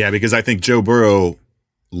 Yeah, because I think Joe Burrow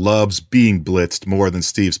loves being blitzed more than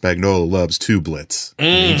Steve Spagnuolo loves to blitz.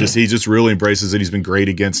 He just really embraces it. He's been great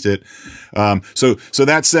against it. So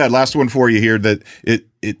that said, last one for you here, that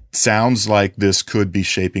it sounds like this could be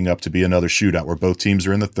shaping up to be another shootout where both teams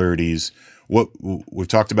are in the 30s. What we've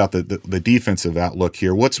talked about the defensive outlook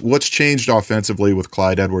here. What's changed offensively with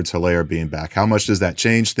Clyde Edwards-Helaire being back? How much does that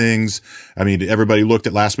change things? I mean, everybody looked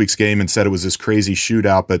at last week's game and said it was this crazy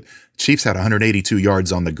shootout, but Chiefs had 182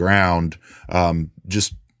 yards on the ground.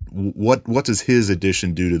 Just what does his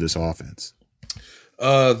addition do to this offense?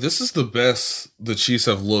 This is the best the Chiefs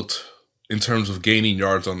have looked in terms of gaining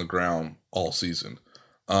yards on the ground all season.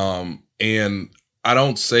 And I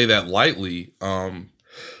don't say that lightly.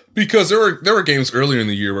 Because there were games earlier in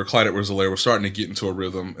the year where Clyde Edwards-Helaire was starting to get into a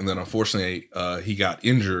rhythm, and then unfortunately he got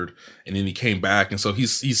injured, and then he came back, and so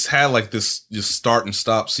he's had like this just start and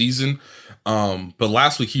stop season. But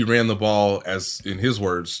last week he ran the ball, as in his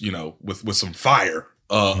words, with some fire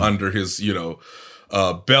under his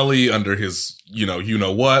belly, under his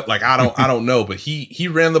what. Like I don't know, but he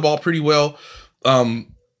ran the ball pretty well.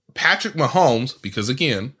 Patrick Mahomes, because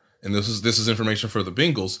again, and this is information for the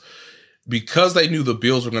Bengals. Because they knew the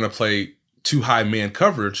Bills were going to play too high man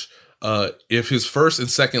coverage, if his first and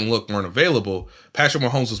second look weren't available, Patrick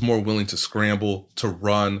Mahomes was more willing to scramble, to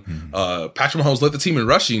run. Patrick Mahomes led the team in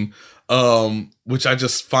rushing, which I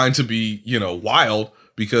just find to be, wild,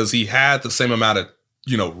 because he had the same amount of,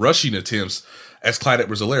 rushing attempts as Clyde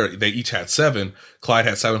Edwards-Helaire. They each had 7. Clyde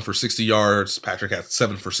had 7 for 60 yards. Patrick had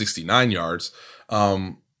 7 for 69 yards.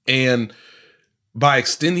 And by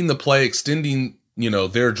extending the play,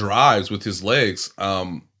 their drives with his legs,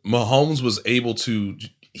 Mahomes was able to,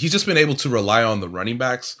 he's just been able to rely on the running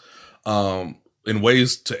backs in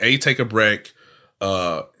ways to take a break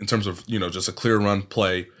in terms of, just a clear run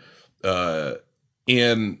play.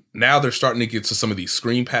 And now they're starting to get to some of these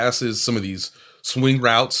screen passes, some of these swing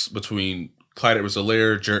routes between Clyde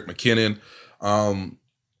Edwards-Helaire, Jerick McKinnon,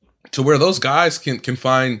 to where those guys can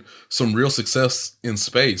find some real success in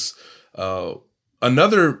space.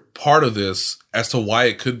 Another part of this as to why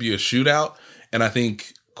it could be a shootout, and I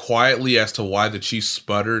think quietly as to why the Chiefs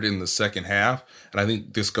sputtered in the second half, and I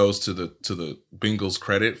think this goes to the Bengals'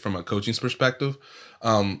 credit from a coaching's perspective.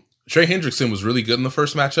 Trey Hendrickson was really good in the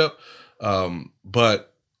first matchup,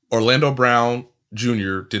 but Orlando Brown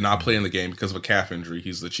Jr. did not play in the game because of a calf injury.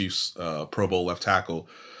 He's the Chiefs' Pro Bowl left tackle.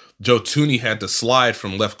 Joe Thuney had to slide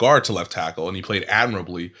from left guard to left tackle, and he played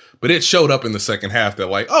admirably. But it showed up in the second half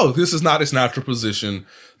that, this is not his natural position.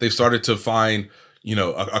 They've started to find,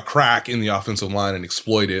 a crack in the offensive line and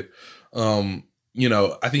exploit it.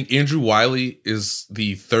 I think Andrew Wiley is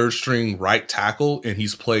the third string right tackle, and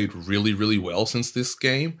he's played really, really well since the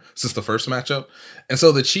first matchup. And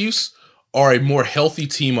so the Chiefs are a more healthy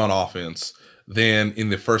team on offense than in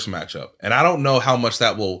the first matchup. And I don't know how much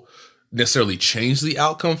that will necessarily change the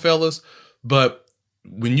outcome, fellas, but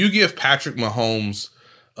when you give Patrick Mahomes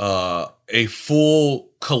a full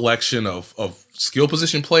collection of skill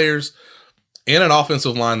position players and an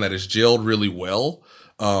offensive line that is gelled really well,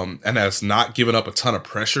 and has not given up a ton of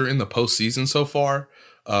pressure in the postseason so far,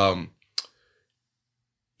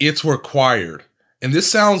 it's required. And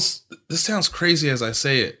this sounds crazy as I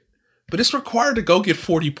say it, but it's required to go get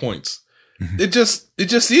 40 points. It just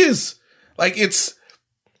is. Like, it's,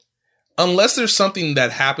 unless there's something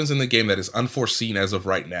that happens in the game that is unforeseen as of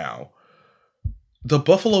right now, the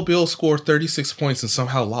Buffalo Bills scored 36 points and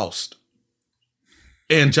somehow lost.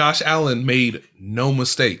 And Josh Allen made no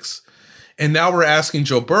mistakes. And now we're asking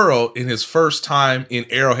Joe Burrow, in his first time in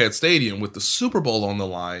Arrowhead Stadium with the Super Bowl on the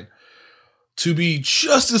line, to be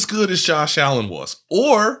just as good as Josh Allen was,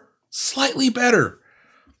 or slightly better.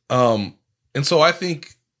 And so I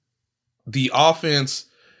think the offense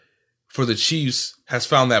for the Chiefs has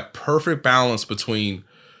found that perfect balance between,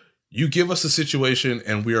 you give us a situation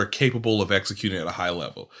and we are capable of executing at a high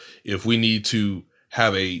level. If we need to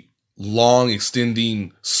have a long,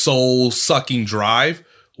 extending, soul-sucking drive,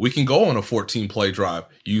 we can go on a 14-play drive,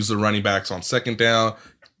 use the running backs on second down,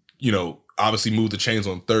 obviously move the chains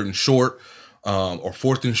on third and short, or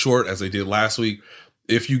fourth and short, as they did last week.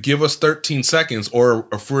 If you give us 13 seconds, or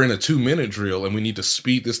if we're in a 2-minute drill and we need to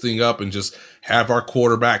speed this thing up and just have our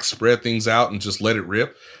quarterback spread things out and just let it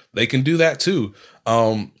rip, they can do that too.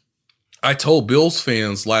 I told Bills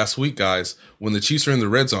fans last week, guys, when the Chiefs are in the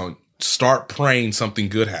red zone, start praying something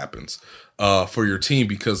good happens for your team,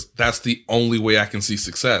 because that's the only way I can see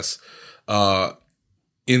success.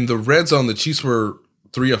 In the red zone, the Chiefs were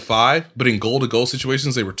 3 of 5, but in goal-to-goal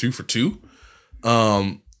situations, they were 2 for 2.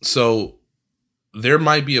 So there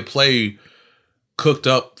might be a play cooked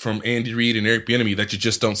up from Andy Reid and Eric Bieniemy that you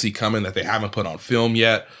just don't see coming, that they haven't put on film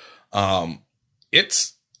yet. I'm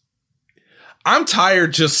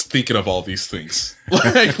tired just thinking of all these things,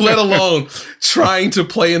 like, let alone trying to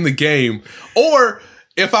play in the game. Or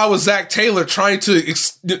if I was Zach Taylor trying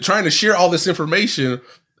to share all this information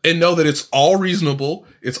and know that it's all reasonable,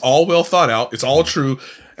 it's all well thought out, it's all true.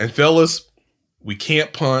 And fellas, we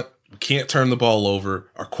can't punt, we can't turn the ball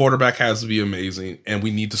over. Our quarterback has to be amazing, and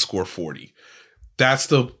we need to score 40. That's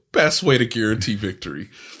the best way to guarantee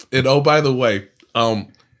victory. And oh, by the way,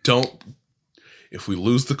 if we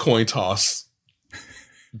lose the coin toss,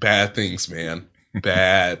 bad things, man.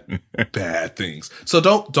 Bad things. So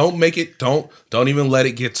don't even let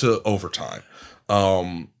it get to overtime.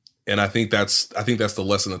 And I think that's the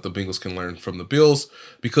lesson that the Bengals can learn from the Bills,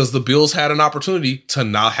 because the Bills had an opportunity to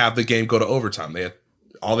not have the game go to overtime.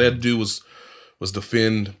 All they had to do was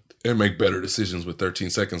defend and make better decisions with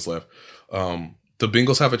 13 seconds left. The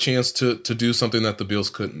Bengals have a chance to do something that the Bills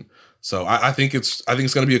couldn't. So I think it's going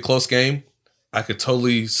to be a close game. I could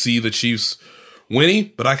totally see the Chiefs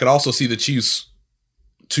winning, but I could also see the Chiefs,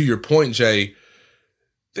 to your point, Jay,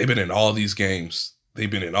 they've been in all these games.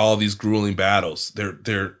 They've been in all these grueling battles.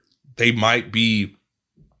 They might be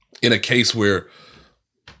in a case where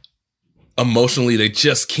emotionally they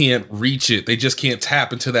just can't reach it. They just can't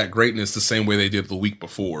tap into that greatness the same way they did the week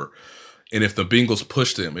before. And if the Bengals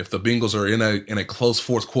push them, if the Bengals are in a close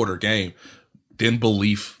fourth quarter game, then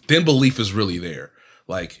belief is really there.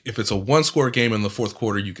 Like, if it's a one-score game in the fourth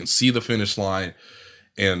quarter, you can see the finish line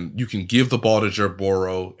and you can give the ball to Joe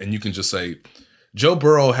Burrow and you can just say, Joe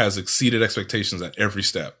Burrow has exceeded expectations at every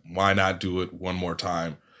step. Why not do it one more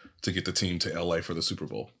time to get the team to LA for the Super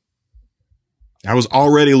Bowl? I was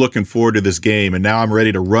already looking forward to this game, and now I'm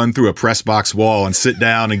ready to run through a press box wall and sit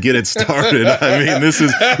down and get it started. I mean, this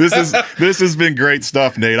has been great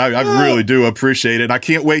stuff, Nate. I really do appreciate it. And I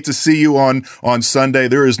can't wait to see you on Sunday.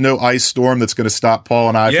 There is no ice storm that's going to stop Paul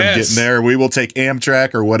and I from getting there. We will take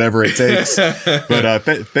Amtrak or whatever it takes. But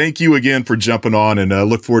thank you again for jumping on, and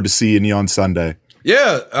look forward to seeing you on Sunday.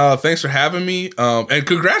 Yeah, thanks for having me. And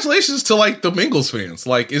congratulations to, like, the Bengals fans.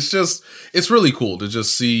 Like, it's really cool to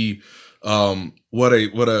just see and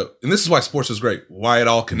this is why sports is great, why it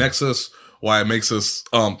all connects us, why it makes us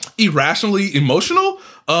irrationally emotional.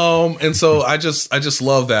 And so I just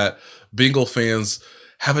love that Bengal fans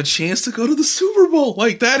have a chance to go to the Super Bowl.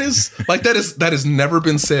 That has never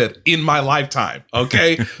been said in my lifetime.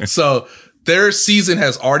 Okay. So their season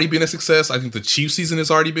has already been a success. I think the Chiefs season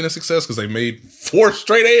has already been a success because they made 4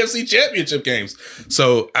 straight AFC championship games.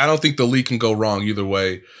 So I don't think the league can go wrong either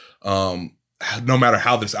way. No matter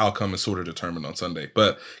how this outcome is sort of determined on Sunday.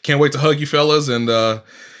 But can't wait to hug you fellas and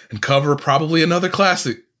cover probably another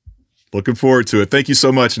classic. Looking forward to it. Thank you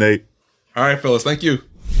so much, Nate. All right, fellas. Thank you.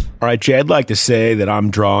 All right, Jay, I'd like to say that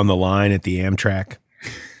I'm drawing the line at the Amtrak.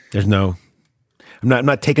 I'm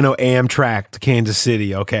not taking no Amtrak to Kansas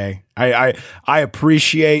City, okay? I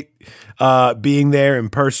appreciate being there in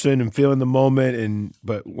person and feeling the moment,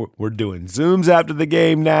 but we're doing Zooms after the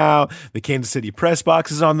game now. The Kansas City press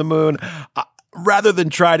box is on the moon. Rather than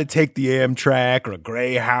try to take the Amtrak or a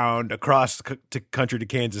Greyhound across the country to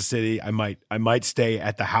Kansas City, I might stay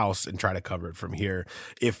at the house and try to cover it from here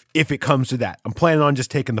if it comes to that. I'm planning on just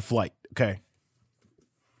taking the flight, okay?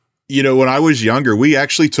 You know, when I was younger, we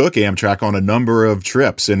actually took Amtrak on a number of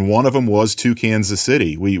trips, and one of them was to Kansas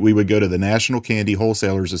City. We would go to the National Candy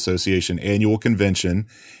Wholesalers Association annual convention,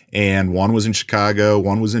 and one was in Chicago,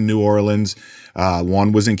 one was in New Orleans,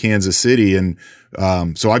 one was in Kansas City, and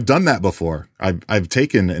so I've done that before. I've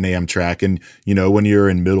taken an Amtrak, and you know, when you're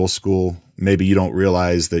in middle school, maybe you don't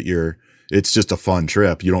realize that it's just a fun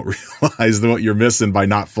trip. You don't realize what you're missing by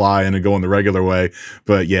not flying and going the regular way.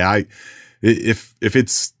 But yeah, if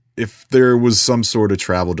there was some sort of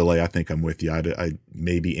travel delay, I think I'm with you.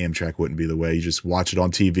 Maybe Amtrak wouldn't be the way. You just watch it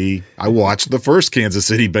on TV. I watched the first Kansas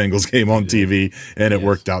City Bengals game on TV, and it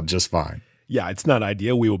worked out just fine. Yeah, it's not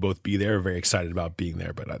ideal. We will both be there. We're very excited about being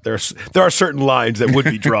there, but there are certain lines that would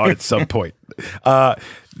be drawn at some point.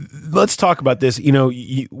 Let's talk about this. You know,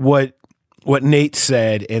 what Nate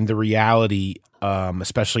said and the reality,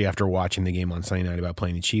 especially after watching the game on Sunday night about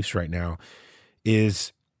playing the Chiefs right now,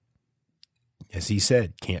 is, as he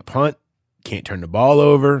said, can't punt, can't turn the ball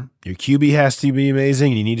over. Your QB has to be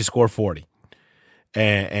amazing, and you need to score 40.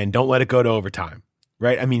 And don't let it go to overtime,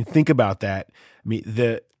 right? I mean, think about that. I mean,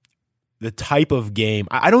 the type of game,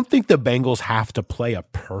 I don't think the Bengals have to play a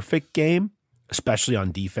perfect game, especially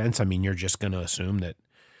on defense. I mean, you're just going to assume that,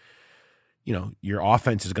 you know, your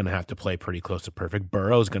offense is going to have to play pretty close to perfect.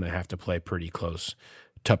 Burrow's going to have to play pretty close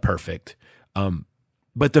to perfect.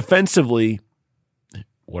 But defensively,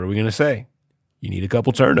 what are we going to say? You need a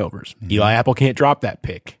couple turnovers. Eli Apple can't drop that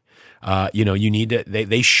pick. You need to.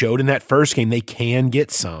 They showed in that first game they can get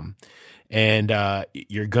some, and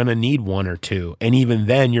you're going to need one or two, and even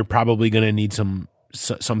then you're probably going to need some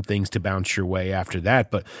things to bounce your way after that.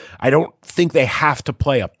 But I don't think they have to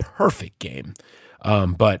play a perfect game,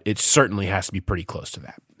 but it certainly has to be pretty close to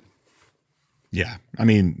that. Yeah, I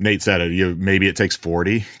mean, Nate said it. Maybe it takes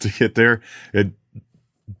 40 to get there.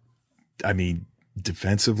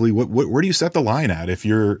 Defensively, where do you set the line at? If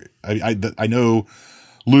you're, I know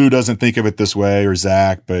Lou doesn't think of it this way, or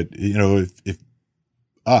Zach, but if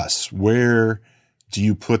us, where do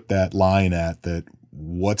you put that line at? That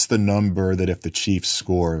what's the number that if the Chiefs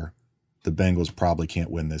score, the Bengals probably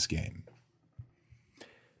can't win this game?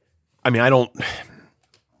 I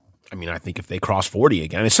think if they cross 40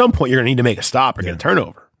 again, at some point you're going to need to make a stop or get a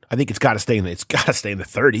turnover. I think it's got to stay in the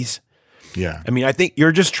 30s. Yeah. I think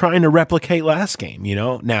you're just trying to replicate last game,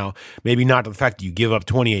 Now, maybe not the fact that you give up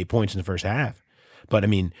 28 points in the first half, but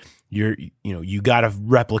you got to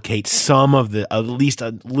replicate some of at least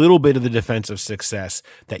a little bit of the defensive success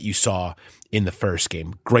that you saw in the first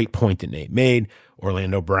game. Great point that Nate made.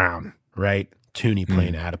 Orlando Brown, right? Tooney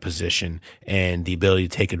playing out of position and the ability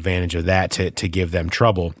to take advantage of that to give them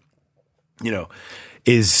trouble,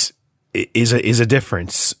 is a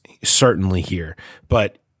difference certainly here.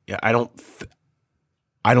 But I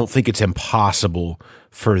don't think it's impossible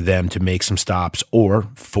for them to make some stops or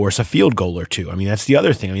force a field goal or two. That's the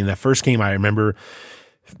other thing. That first game, I remember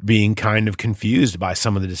being kind of confused by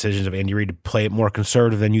some of the decisions of Andy Reid to play it more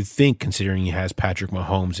conservative than you'd think, considering he has Patrick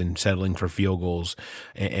Mahomes and settling for field goals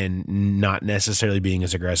and not necessarily being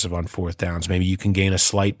as aggressive on fourth downs. Maybe you can gain a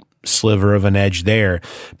slight sliver of an edge there,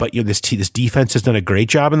 but this defense has done a great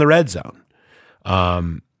job in the red zone.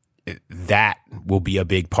 That will be a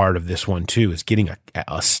big part of this one too, is getting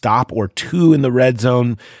a stop or two in the red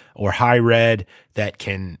zone or high red that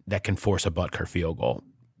can force a Butker field goal.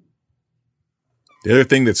 The other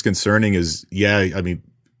thing that's concerning is, Trey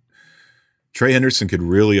Hendrickson could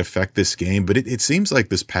really affect this game, but it seems like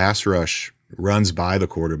this pass rush runs by the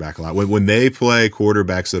quarterback a lot. When they play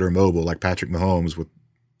quarterbacks that are mobile, like Patrick Mahomes with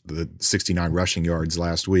the 69 rushing yards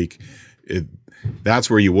last week,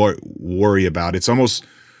 that's where you worry about.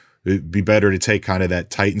 It'd be better to take kind of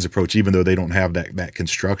that Titans approach, even though they don't have that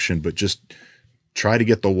construction, but just try to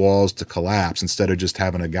get the walls to collapse instead of just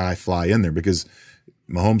having a guy fly in there, because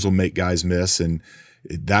Mahomes will make guys miss, and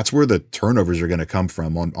that's where the turnovers are going to come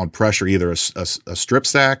from on pressure, either a strip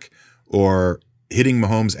sack or hitting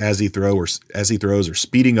Mahomes as he throws, or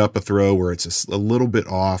speeding up a throw where it's a little bit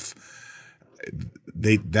off.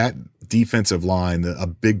 That defensive line, a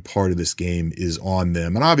big part of this game is on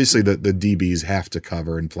them, and obviously the DBs have to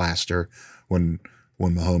cover and plaster when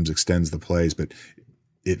Mahomes extends the plays, but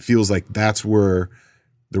it feels like that's where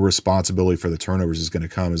the responsibility for the turnovers is going to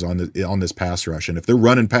come, is on this pass rush. And if they're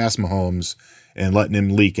running past Mahomes and letting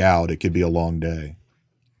him leak out, it could be a long day.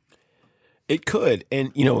 It could.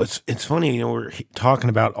 And, it's funny, we're talking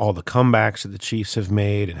about all the comebacks that the Chiefs have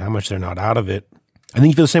made and how much they're not out of it. I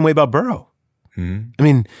think you feel the same way about Burrow.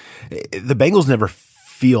 Mm-hmm. The Bengals never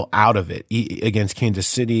feel out of it against Kansas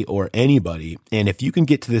City or anybody. And if you can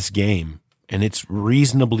get to this game and it's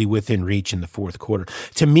reasonably within reach in the fourth quarter,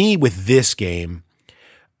 to me with this game,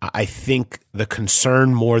 I think the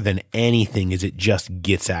concern more than anything is it just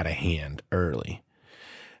gets out of hand early.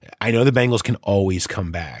 I know the Bengals can always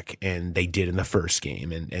come back, and they did in the first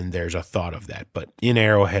game, and there's a thought of that. But in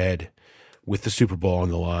Arrowhead, with the Super Bowl on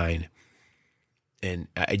the line, and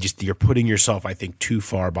you're putting yourself, I think, too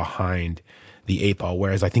far behind the eight ball,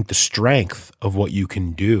 whereas I think the strength of what you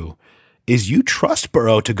can do is you trust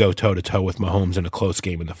Burrow to go toe-to-toe with Mahomes in a close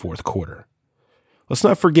game in the fourth quarter. Let's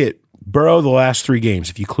not forget, Burrow, the last three games,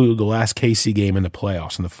 if you include the last KC game in the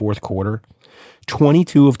playoffs in the fourth quarter,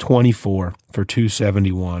 22 of 24 for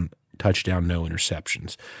 271, touchdown, no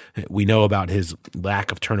interceptions. We know about his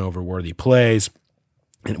lack of turnover-worthy plays,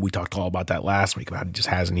 and we talked all about that last week, about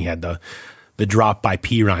he had the drop by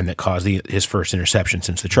Pirine that caused his first interception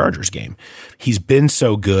since the Chargers game. He's been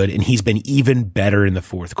so good, and he's been even better in the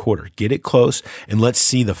fourth quarter. Get it close, and let's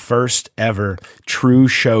see the first ever true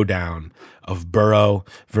showdown of Burrow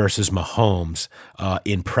versus Mahomes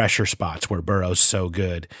in pressure spots where Burrow's so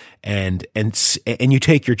good, and you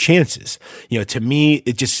take your chances. To me,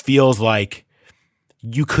 it just feels like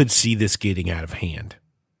you could see this getting out of hand.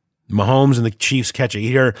 Mahomes and the Chiefs catch a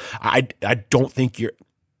heater. I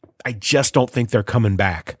just don't think they're coming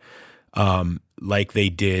back like they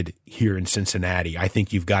did here in Cincinnati. I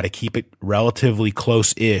think you've got to keep it relatively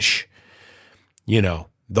close-ish,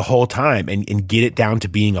 the whole time and get it down to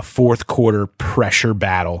being a fourth quarter pressure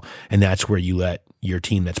battle. And that's where you let your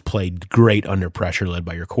team that's played great under pressure led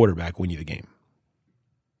by your quarterback win you the game.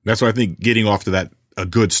 That's why I think getting off to that a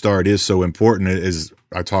good start is so important. As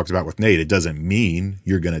I talked about with Nate, it doesn't mean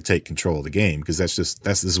you're going to take control of the game, because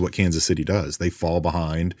this is what Kansas City does. They fall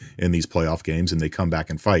behind in these playoff games and they come back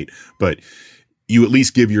and fight. But you at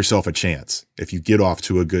least give yourself a chance. If you get off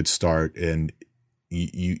to a good start and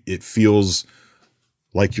it feels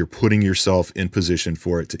like you're putting yourself in position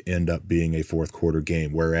for it to end up being a fourth quarter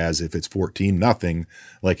game. Whereas if it's 14-0,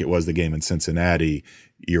 like it was the game in Cincinnati,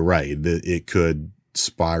 you're right. It could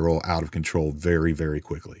spiral out of control very, very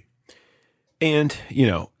quickly. And,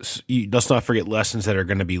 let's not forget lessons that are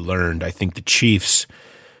going to be learned. I think the Chiefs,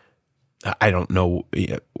 I don't know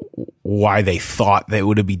why they thought that it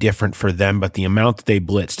would be different for them, but the amount that they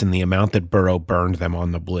blitzed and the amount that Burrow burned them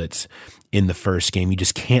on the blitz in the first game, you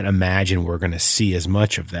just can't imagine we're going to see as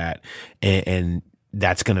much of that. And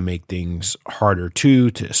that's going to make things harder too,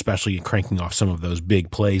 especially cranking off some of those big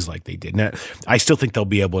plays like they did. Now, I still think they'll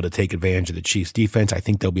be able to take advantage of the Chiefs defense. I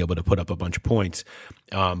think they'll be able to put up a bunch of points.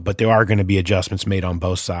 But there are going to be adjustments made on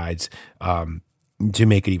both sides to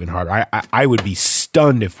make it even harder. I would be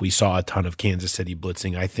stunned if we saw a ton of Kansas City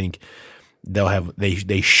blitzing. I think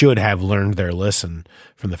they should have learned their lesson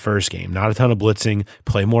from the first game. Not a ton of blitzing,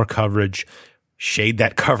 play more coverage, shade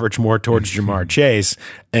that coverage more towards Jamar Chase,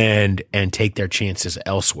 and take their chances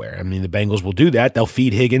elsewhere. I mean, the Bengals will do that. They'll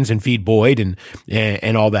feed Higgins and feed Boyd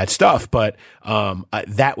and all that stuff. But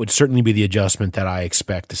that would certainly be the adjustment that I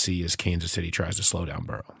expect to see as Kansas City tries to slow down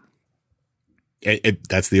Burrow.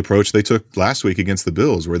 That's the approach they took last week against the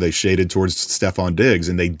Bills, where they shaded towards Stephon Diggs,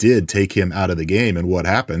 and they did take him out of the game. And what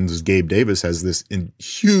happens is Gabe Davis has this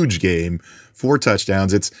huge game, 4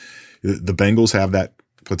 touchdowns. The Bengals have that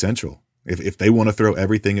potential. If they want to throw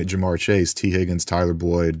everything at Jamar Chase, T. Higgins, Tyler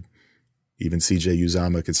Boyd, even C.J.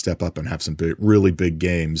 Uzomah could step up and have some really big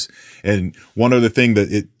games. And one other thing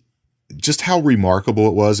just how remarkable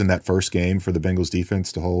it was in that first game for the Bengals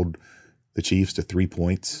defense to hold the Chiefs to 3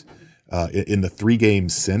 points. In the 3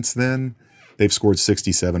 games since then, they've scored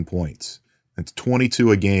 67 points. It's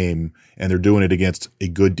 22 a game, and they're doing it against a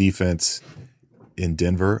good defense in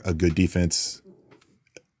Denver, a good defense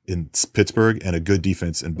in Pittsburgh, and a good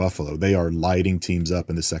defense in Buffalo. They are lighting teams up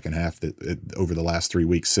in the second half over the last 3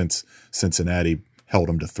 weeks since Cincinnati held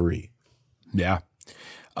them to 3. Yeah.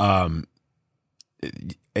 No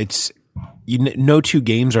 2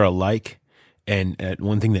 games are alike. And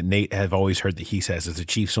one thing that Nate have always heard that he says is the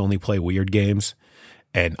Chiefs only play weird games.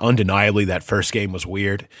 And undeniably, that first game was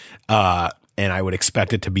weird. And I would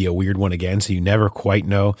expect it to be a weird one again. So you never quite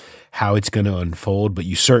know how it's going to unfold, but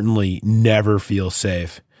you certainly never feel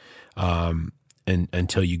safe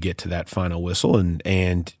until you get to that final whistle.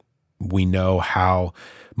 And we know how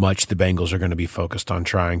much the Bengals are going to be focused on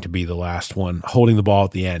trying to be the last one, holding the ball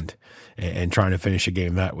at the end and trying to finish a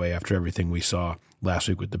game that way after everything we saw last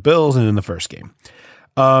week with the Bills and in the first game.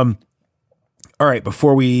 All right,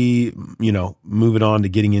 before we, move it on to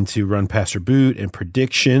getting into run, pass, or boot and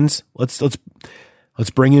predictions, let's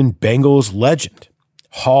bring in Bengals legend,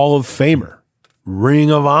 Hall of Famer,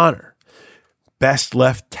 Ring of Honor, best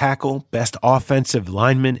left tackle, best offensive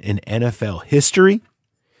lineman in NFL history.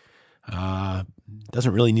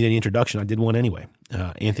 Doesn't really need any introduction. I did one anyway.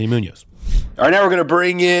 Anthony Munoz. All right, now we're going to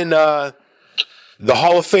bring in the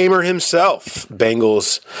Hall of Famer himself,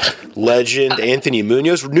 Bengals legend Anthony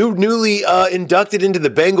Munoz, newly inducted into the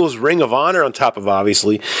Bengals Ring of Honor on top of,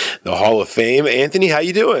 obviously, the Hall of Fame. Anthony, how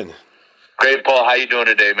you doing? Great, Paul. How you doing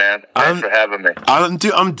today, man? Thanks for having me. I'm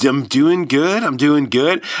doing good. I'm doing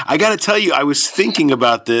good. I got to tell you, I was thinking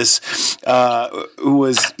about this.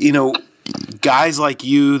 Guys like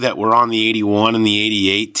you that were on the 81 and the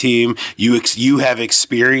 88 team, you have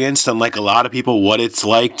experienced, unlike a lot of people, what it's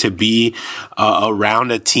like to be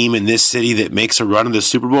around a team in this city that makes a run of the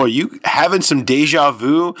Super Bowl. Are you having some deja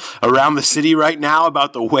vu around the city right now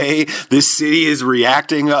about the way this city is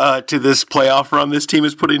reacting to this playoff run this team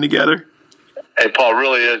is putting together? Hey, Paul,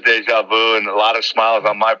 really is deja vu, and a lot of smiles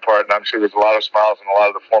on my part, and I'm sure there's a lot of smiles on a lot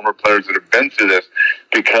of the former players that have been through this,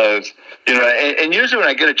 because, and usually when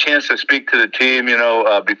I get a chance to speak to the team,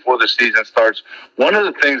 before the season starts, one of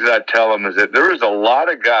the things that I tell them is that there is a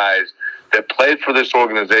lot of guys that played for this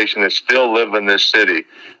organization that still live in this city.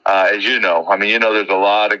 As you know, there's a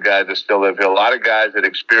lot of guys that still live here, a lot of guys that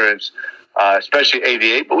experience especially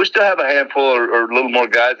 88, but we still have a handful or a little more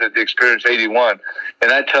guys that experienced 81.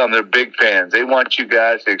 And I tell them they're big fans. They want you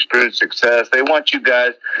guys to experience success. They want you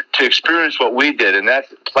guys to experience what we did, and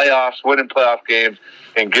that's playoffs, winning playoff games,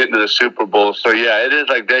 and getting to the Super Bowl. So, yeah, it is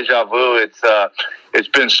like deja vu. It's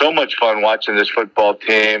been so much fun watching this football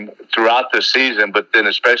team throughout the season, but then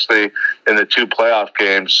especially in the 2 playoff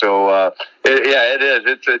games. So, it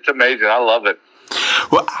is. It's amazing. I love it.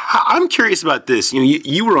 Well, I'm curious about this.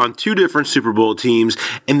 You were on 2 different Super Bowl teams,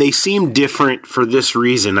 and they seem different for this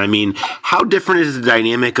reason. I mean, how different is the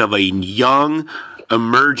dynamic of a young,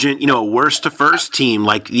 emergent, a worst to first team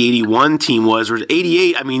like the 81 team was, or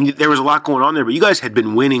 88? I mean, there was a lot going on there, but you guys had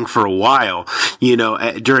been winning for a while,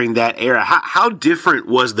 during that era. How different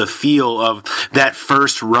was the feel of that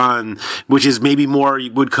first run, which is maybe more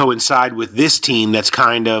would coincide with this team that's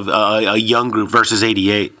kind of a young group versus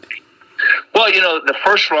 88? Well, the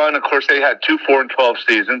first run, of course, they had 2 4-12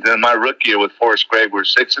 seasons. And my rookie year with Forrest Gregg, we were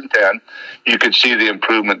 6-10. You could see the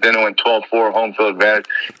improvement. Then it went 12-4, home field advantage.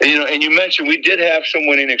 And you mentioned we did have some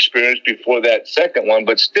winning experience before that second one,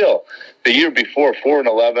 but still, the year before,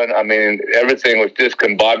 4-11, I mean, everything was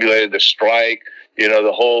discombobulated. The strike,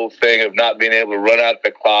 the whole thing of not being able to run out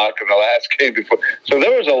the clock in the last game before. So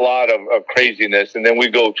there was a lot of craziness, and then we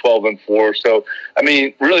go 12-4. So, I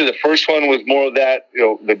mean, really the first one was more of that.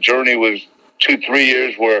 The journey was 2-3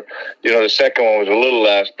 years where, the second one was a little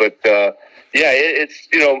less. But, it's,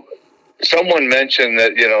 someone mentioned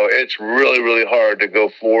that, it's really, really hard to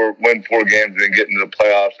win 4 games and get into the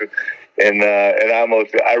playoffs. And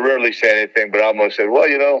I rarely say anything, but I almost said, well,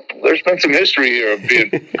 there's been some history here of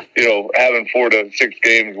being, having 4 to 6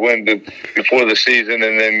 games win before the season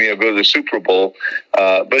and then, go to the Super Bowl.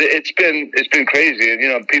 But it's been crazy.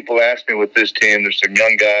 And, people ask me with this team, there's some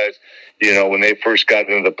young guys, when they first got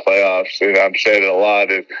into the playoffs, and I'm saying it a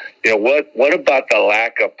lot, is, what about the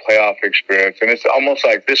lack of playoff experience? And it's almost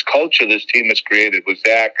like this culture this team has created with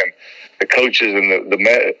Zach and the coaches and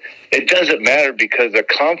it doesn't matter because the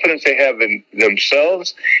confidence they have in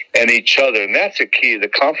themselves and each other, and that's the key, the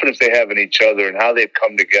confidence they have in each other and how they've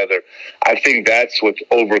come together. I think that's what's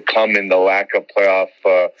overcoming the lack of playoff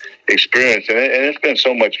experience. And it's been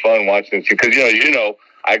so much fun watching this because,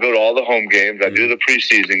 I go to all the home games. I do the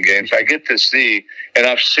preseason games. I get to see, and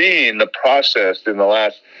I've seen the process in the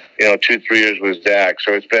last, 2-3 years with Zach.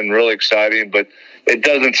 So it's been really exciting, but it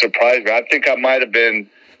doesn't surprise me. I think I might have been,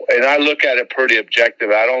 and I look at it pretty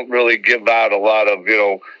objective. I don't really give out a lot of,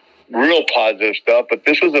 real positive stuff, but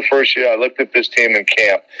this was the first year I looked at this team in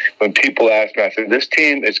camp. When people asked me, I said, this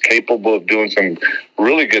team is capable of doing some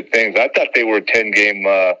really good things. I thought they were a 10-game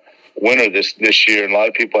winner this year, and a lot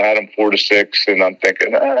of people had them 4-6, and I'm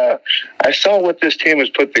thinking, I saw what this team has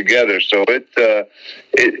put together. So it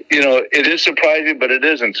is surprising, but it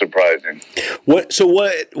isn't surprising.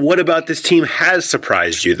 What about this team has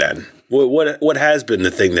surprised you then? What has been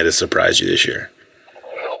the thing that has surprised you this year?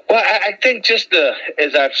 Well, I think just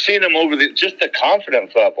as I've seen them just the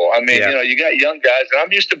confidence level. I mean, you got young guys, and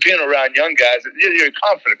I'm used to being around young guys. You're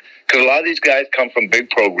confident because a lot of these guys come from big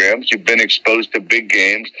programs. You've been exposed to big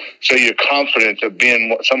games, so your confidence of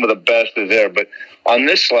being some of the best is there. But on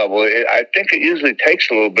this level, I think it usually takes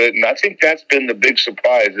a little bit, and I think that's been the big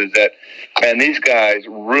surprise is that, man, these guys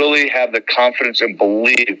really have the confidence and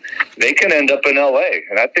believe they can end up in L.A.,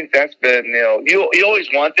 and I think that's been, you always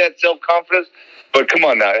want that self-confidence. But come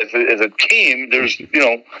on now, as a team, there's,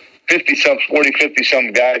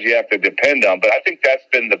 50-some guys you have to depend on. But I think that's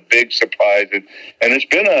been the big surprise. And it's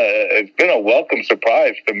been a welcome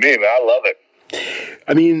surprise to me, man. I love it.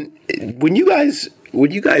 I mean, when you guys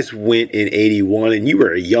went in 81 and you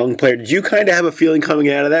were a young player, did you kind of have a feeling coming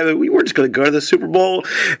out of that? We were just going to go to the Super Bowl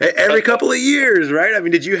every couple of years, right? I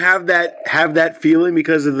mean, did you have that feeling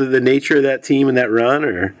because of the nature of that team and that run,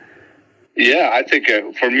 or? Yeah, I think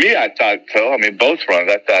for me, I thought so. I mean, both runs,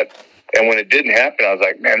 I thought. And when it didn't happen, I was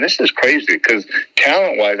like, man, this is crazy. Because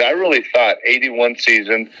talent-wise, I really thought 81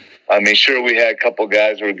 season, I mean, sure, we had a couple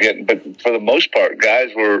guys who were getting, but for the most part,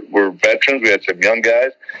 guys were veterans. We had some young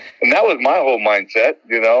guys. And that was my whole mindset,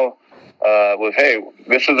 was, hey,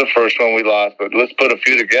 this is the first one we lost, but let's put a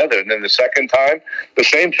few together. And then the second time, the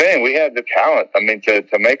same thing. We had the talent,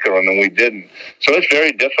 to make a run, and we didn't. So it's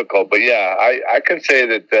very difficult. But, yeah, I can say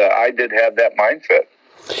that I did have that mindset.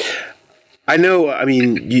 I know,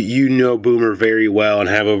 you know Boomer very well and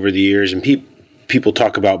have over the years, and people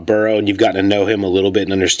talk about Burrow, and you've gotten to know him a little bit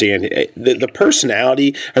and understand the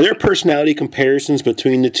personality. Are there personality comparisons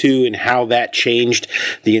between the two and how that changed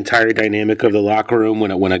the entire dynamic of the locker room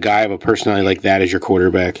when a guy of a personality like that is your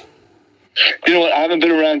quarterback? You know what? I haven't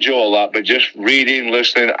been around Joe a lot, but just reading,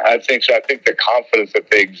 listening, I think so. I think the confidence that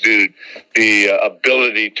they exude, the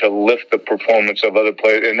ability to lift the performance of other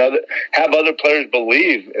players and have other players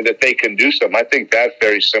believe that they can do something. I think that's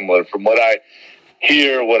very similar. From what I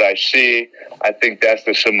hear, what I see, I think that's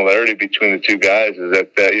the similarity between the two guys. Is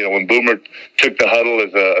that when Boomer took the huddle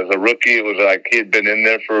as a rookie, it was like he had been in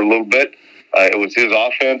there for a little bit. It was his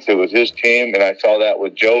offense, it was his team, and I saw that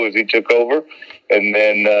with Joe as he took over. And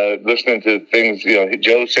then listening to things,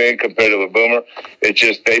 Joe's saying compared to a Boomer, it's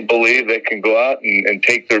just they believe they can go out and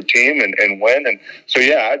take their team and win. And so,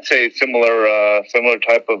 yeah, I'd say similar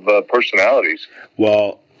type of personalities.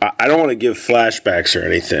 Well, I don't want to give flashbacks or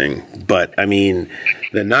anything, but, I mean,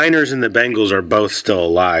 the Niners and the Bengals are both still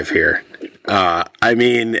alive here.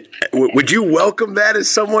 Would you welcome that as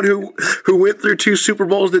someone who went through 2 Super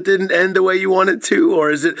Bowls that didn't end the way you wanted to, or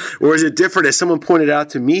is it different? As someone pointed out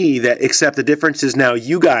to me, that except the difference is now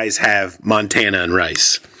you guys have Montana and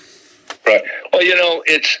Rice. Right. Well,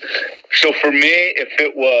 it's so for me. If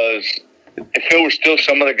it were still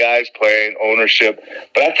some of the guys playing ownership,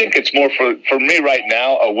 but I think it's more for me right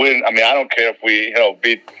now a win. I mean, I don't care if we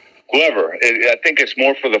beat whoever. I think it's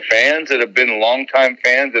more for the fans that have been longtime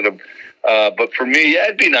fans that have. But for me, yeah,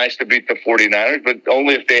 it'd be nice to beat the 49ers, but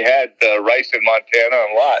only if they had Rice and Montana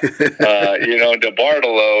and Lott,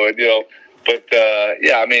 DeBartolo, and, but,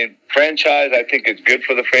 yeah, I mean, franchise, I think it's good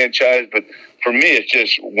for the franchise, but for me, it's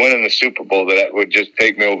just winning the Super Bowl that would just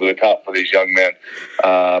take me over the top for these young men.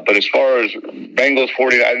 But as far as Bengals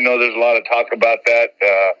 49, I know there's a lot of talk about that.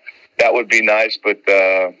 That would be nice, but,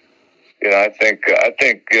 I think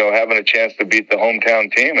having a chance to beat the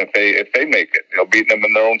hometown team if they make it, beating them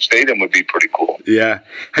in their own stadium would be pretty cool. Yeah.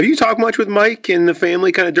 Have you talked much with Mike and the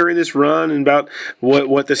family kind of during this run and about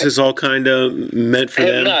what this has all kind of meant for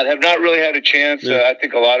them? Have not really had a chance. Yeah. I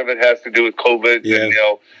think a lot of it has to do with COVID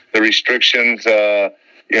and the restrictions.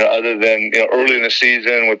 Other than early in the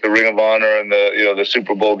season with the Ring of Honor and the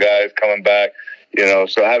Super Bowl guys coming back.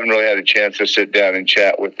 So I haven't really had a chance to sit down and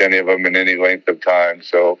chat with any of them in any length of time.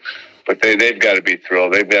 So. But they've got to be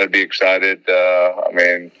thrilled. They've got to be excited. How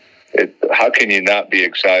can you not be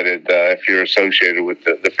excited if you're associated with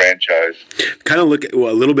the franchise? Kind of a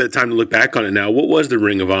little bit of time to look back on it now. What was the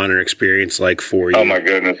Ring of Honor experience like for you? Oh, my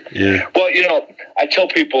goodness. Yeah. Well, I tell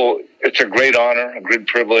people it's a great honor, a great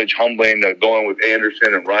privilege, humbling, going with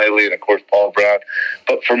Anderson and Riley and, of course, Paul Brown.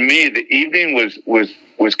 But for me, the evening was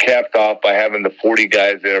capped off by having the 40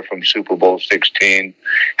 guys there from Super Bowl 16,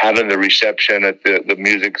 having the reception at the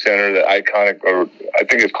Music Center, the iconic, or I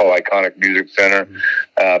think it's called Iconic Music Center,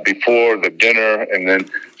 before the dinner. And then,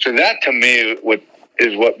 so that to me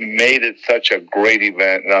is what made it such a great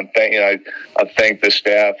event. And I thank the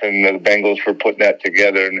staff and the Bengals for putting that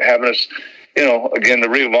together and having us, again, the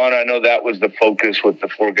Ring of Honor, I know that was the focus with the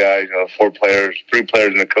 4 guys, 4 players, 3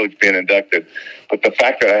 players and the coach being inducted. But the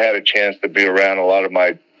fact that I had a chance to be around a lot of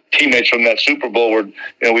my teammates from that Super Bowl where,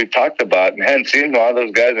 we've talked about and hadn't seen a lot of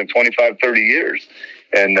those guys in 25, 30 years.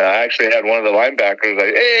 And I actually had one of the linebackers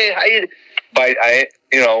like, hey, how you,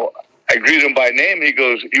 I greeted him by name. He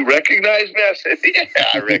goes, you recognize me? I said, yeah,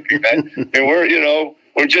 I recognize. And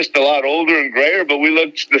we're just a lot older and grayer, but we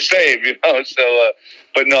look the same, So,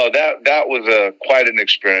 but no, that was quite an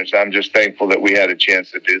experience. I'm just thankful that we had a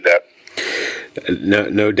chance to do that.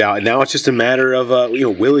 No doubt. Now it's just a matter of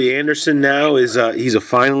Willie Anderson. Now he's a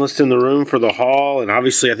finalist in the room for the Hall, and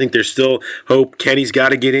obviously I think there's still hope. Kenny's got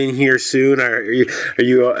to get in here soon. Are you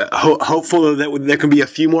hopeful that there can be a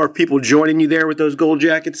few more people joining you there with those gold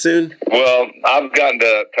jackets soon? Well, I've gotten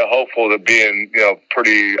to hopeful to being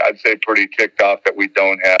pretty ticked off that we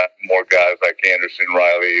don't have more guys like Anderson,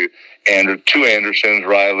 Riley, and 2 Andersons,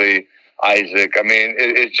 Riley, Isaac. I mean,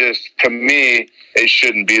 it's just, to me, it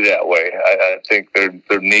shouldn't be that way. I think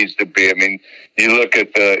there needs to be. I mean, you look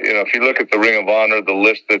at if you look at the Ring of Honor, the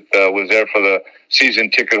list that was there for the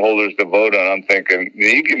season ticket holders to vote on, I'm thinking,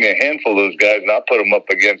 you give me a handful of those guys and I'll put them up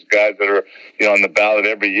against guys that are, on the ballot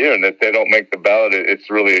every year, and if they don't make the ballot, it's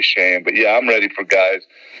really a shame. But yeah, I'm ready for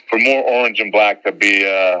more orange and black to be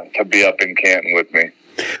up in Canton with me.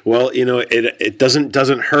 Well, it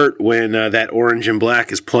doesn't hurt when that orange and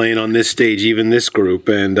black is playing on this stage, even this group,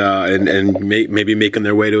 and maybe making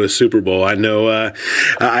their way to a Super Bowl. I know,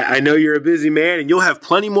 I know you're a busy man, and you'll have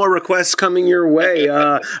plenty more requests coming your way.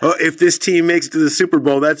 If this team makes it to the Super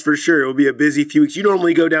Bowl, that's for sure. It'll be a busy few weeks. You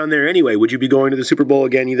normally go down there anyway. Would you be going to the Super Bowl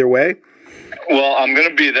again either way? Well, I'm going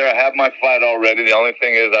to be there. I have my flight already. The only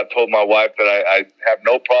thing is I told my wife that I have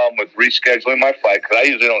no problem with rescheduling my flight because I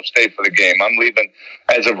usually don't stay for the game. I'm leaving.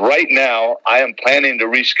 As of right now, I am planning to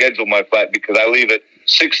reschedule my flight because I leave at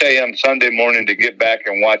 6 a.m. Sunday morning to get back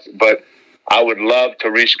and watch it. But I would love to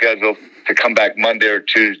reschedule to come back Monday or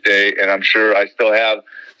Tuesday, and I'm sure I still have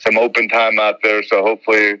some open time out there. So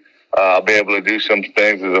hopefully I'll be able to do some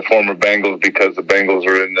things as a former Bengals because the Bengals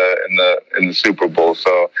are in the Super Bowl.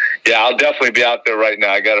 So yeah, I'll definitely be out there right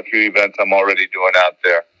now. I got a few events I'm already doing out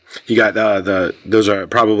there. You got those are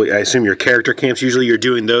probably, I assume, your character camps. Usually, you're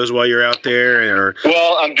doing those while you're out there, or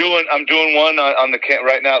well, I'm doing one on the camp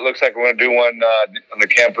right now. It looks like we're going to do one on the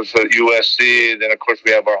campus at USC. Then, of course,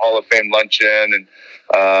 we have our Hall of Fame luncheon, and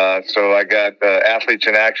so I got Athletes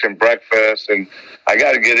in Action breakfast, and I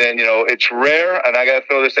got to get in. You know, it's rare, and I got to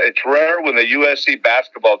throw this. It's rare when the USC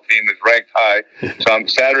basketball team is ranked high. So on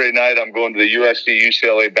Saturday night, I'm going to the USC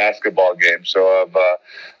UCLA basketball game. So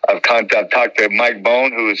I've talked to Mike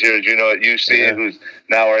Bone, who is here, as you know, at UC, who's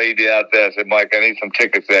now our AD out there. I said, Mike, I need some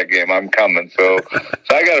tickets to that game. I'm coming. So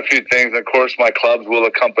I got a few things. Of course, my clubs will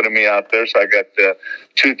accompany me out there. So I got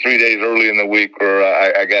 2-3 days early in the week where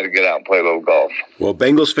I got to get out and play a little golf. Well,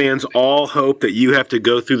 Bengals fans all hope that you have to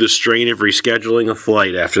go through the strain of rescheduling a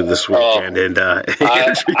flight after this weekend. And I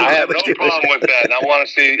have no problem with that. And I want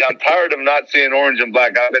to see. I'm tired of not seeing orange and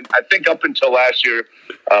black. I think up until last year,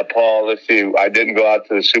 Paul, let's see, I didn't go out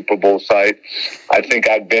to the Super Bowl site. I think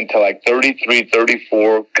I've been to like 33,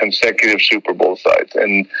 34 consecutive Super Bowl sites.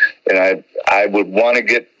 And I would want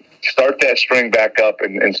to start that string back up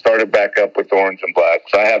and start it back up with orange and black.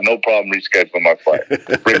 So I have no problem rescheduling my flight,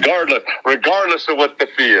 regardless of what the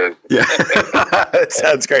fee is. Yeah,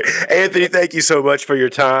 sounds great, Anthony. Thank you so much for your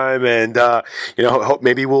time, and hope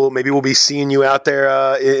maybe we'll be seeing you out there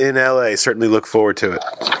in LA. Certainly look forward to it.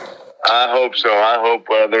 I hope so. I hope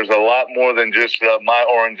there's a lot more than just my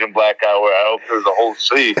orange and black I wear. I hope there's a whole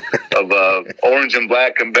sea of orange and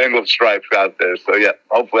black and Bengal stripes out there. So, yeah,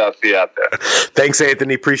 hopefully I'll see you out there. Thanks,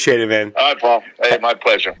 Anthony. Appreciate it, man. All right, Paul. Hey, my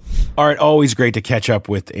pleasure. All right, always great to catch up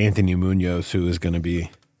with Anthony Munoz, who is going to be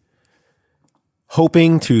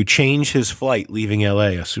hoping to change his flight leaving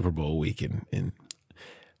L.A. a Super Bowl week. And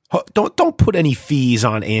don't put any fees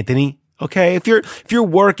on Anthony. Okay, if you're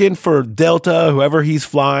working for Delta, whoever he's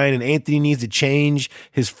flying, and Anthony needs to change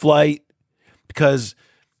his flight because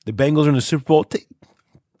the Bengals are in the Super Bowl,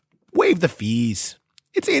 waive the fees.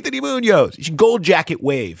 It's Anthony Munoz. You should gold jacket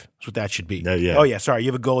waive. That's what that should be. Yeah. Oh yeah, sorry, you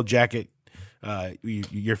have a gold jacket.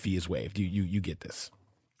 Your fee is waived. You get this.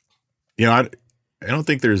 You know, I don't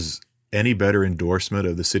think there's any better endorsement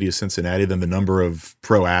of the city of Cincinnati than the number of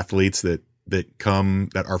pro athletes that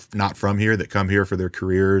are not from here, that come here for their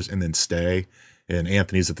careers and then stay. And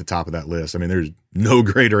Anthony's at the top of that list. I mean, there's no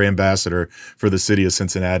greater ambassador for the city of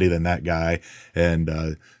Cincinnati than that guy.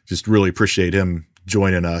 And just really appreciate him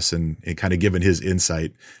joining us and kind of giving his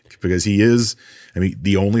insight, because he is,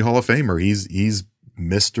 the only Hall of Famer. He's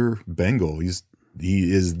Mr. Bengal.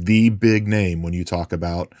 He is the big name when you talk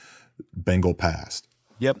about Bengal past.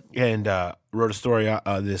 Yep, and wrote a story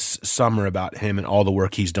this summer about him and all the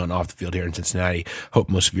work he's done off the field here in Cincinnati. Hope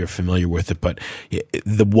most of you are familiar with it, but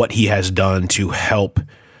what he has done to help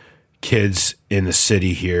kids in the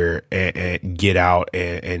city here and get out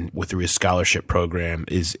and with his scholarship program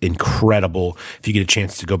is incredible. If you get a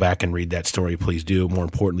chance to go back and read that story, please do. More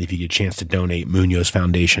importantly, if you get a chance to donate,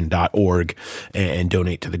 MunozFoundation.org and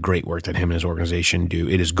donate to the great work that him and his organization do.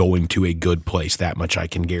 It is going to a good place. That much I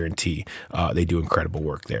can guarantee. They do incredible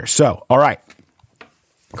work there. So, all right.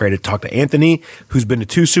 Great to talk to Anthony, who's been to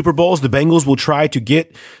 2 Super Bowls. The Bengals will try to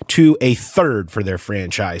get to a 3rd for their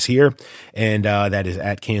franchise here, and that is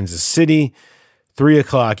at Kansas City,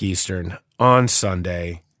 3:00 Eastern on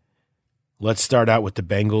Sunday. Let's start out with the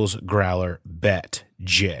Bengals Growler bet,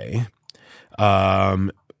 Jay.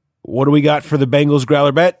 What do we got for the Bengals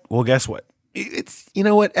Growler bet? Well, guess what? You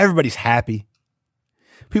know what? Everybody's happy.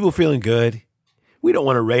 People feeling good. We don't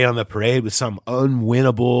want to rain on the parade with some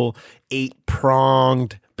unwinnable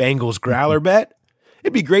 8-pronged Bengals Growler bet.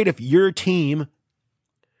 It'd be great if your team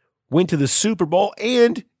went to the Super Bowl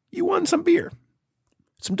and you won some beer,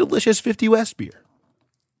 some delicious 50 West beer.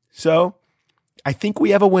 So I think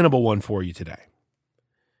we have a winnable one for you today.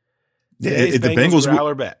 The Bengals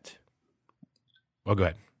Growler bet. Oh, go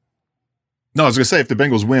ahead. No, I was going to say, if the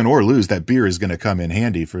Bengals win or lose, that beer is going to come in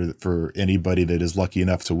handy for anybody that is lucky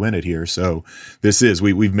enough to win it here. So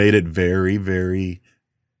we've made it very, very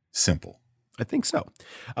simple. I think so.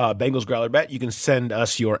 Bengals Growler Bet. You can send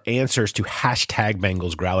us your answers to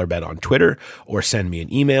 #Bengals Growler Bet on Twitter, or send me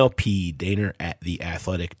an email,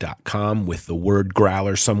 pdaner@theathletic.com, with the word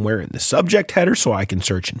growler somewhere in the subject header so I can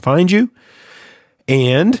search and find you.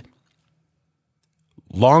 And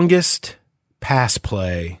longest pass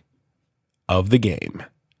play of the game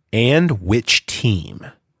and which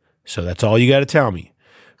team. So that's all you got to tell me.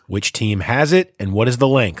 which team has it, and what is the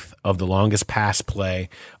length of the longest pass play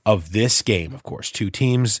of this game. Of course, two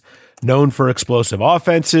teams known for explosive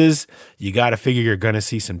offenses. You got to figure you're going to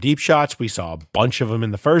see some deep shots. We saw a bunch of them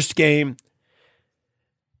in the first game.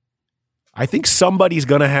 I think somebody's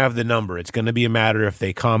going to have the number. It's going to be a matter if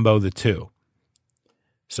they combo the two.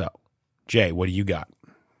 So, Jay, what do you got?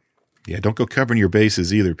 Yeah, don't go covering your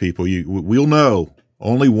bases either, people. We'll know.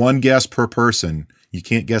 Only one guess per person. You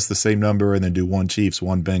can't guess the same number and then do one Chiefs,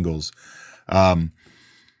 one Bengals. I'm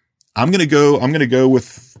gonna go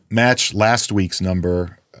with match last week's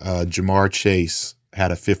number. Jamar Chase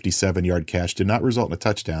had a 57-yard catch, did not result in a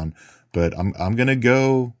touchdown, but I'm gonna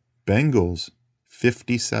go Bengals,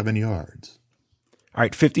 57 yards. All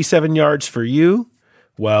right, 57 yards for you.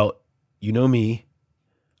 Well, you know me.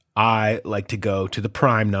 I like to go to the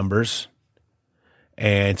prime numbers.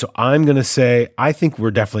 And so I'm going to say, I think we're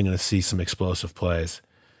definitely going to see some explosive plays.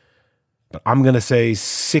 But I'm going to say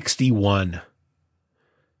 61.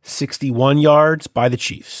 61 yards by the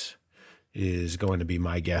Chiefs is going to be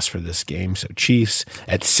my guess for this game. So Chiefs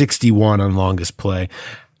at 61 on longest play.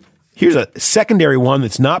 Here's a secondary one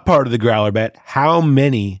that's not part of the Growler bet. How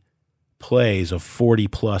many plays of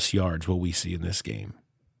 40-plus yards will we see in this game?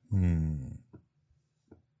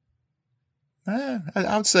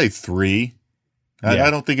 I would say 3. Yeah.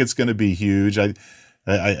 I don't think it's going to be huge. I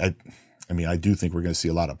mean, I do think we're going to see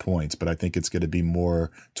a lot of points, but I think it's going to be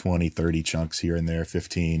more 20, 30 chunks here and there,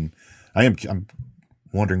 15. I'm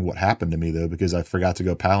wondering what happened to me though, because I forgot to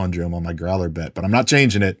go palindrome on my Growler bet, but I'm not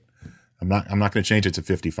changing it. I'm not going to change it to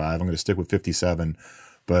 55. I'm going to stick with 57.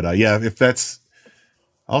 But yeah, if that's,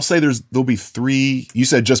 I'll say there'll be 3. You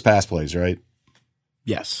said just pass plays, right?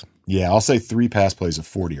 Yes. Yeah, I'll say 3 pass plays of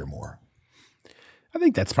 40 or more. I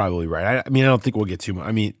think that's probably right. I mean, I don't think we'll get too much.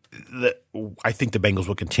 I mean, I think the Bengals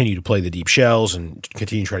will continue to play the deep shells and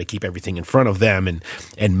continue to try to keep everything in front of them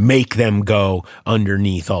and make them go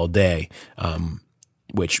underneath all day,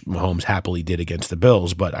 which Mahomes happily did against the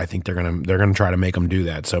Bills. But I think they're gonna try to make them do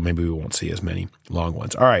that. So maybe we won't see as many long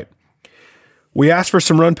ones. All right. We asked for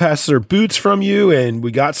some run passes or boots from you, and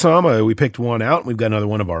we got some. We picked one out. We've got another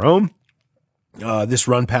one of our own. This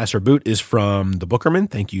run passer boot is from the Bookerman.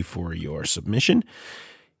 Thank you for your submission.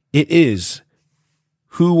 It is,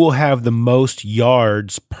 who will have the most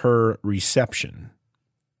yards per reception?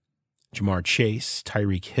 Jamar Chase,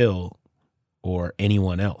 Tyreek Hill, or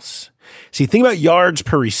anyone else? See, the thing about yards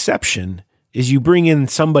per reception is you bring in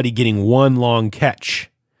somebody getting one long catch.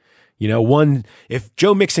 You know, if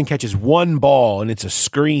Joe Mixon catches one ball and it's a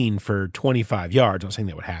screen for 25 yards, I'm not saying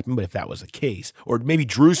that would happen, but if that was the case, or maybe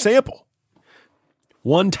Drew Sample.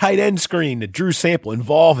 One tight end screen to Drew Sample,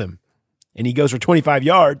 involve him, and he goes for 25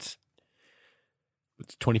 yards.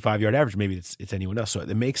 It's 25-yard average. Maybe it's anyone else. So it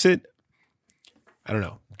makes it, I don't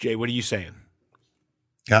know. Jay, what are you saying?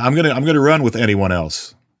 Yeah, I'm gonna run with anyone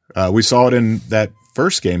else. We saw it in that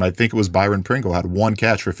first game. I think it was Byron Pringle had one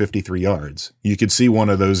catch for 53 yards. You could see one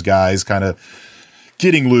of those guys kind of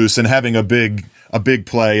getting loose and having a big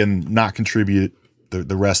play and not contribute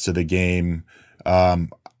the rest of the game.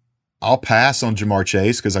 I'll pass on Jamar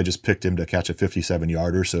Chase because I just picked him to catch a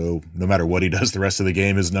 57-yarder. So no matter what he does the rest of the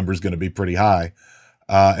game, his number is going to be pretty high.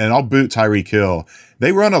 And I'll boot Tyreek Hill.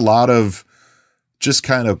 They run a lot of just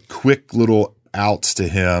kind of quick little outs to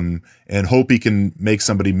him and hope he can make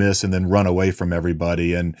somebody miss and then run away from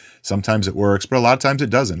everybody. And sometimes it works, but a lot of times it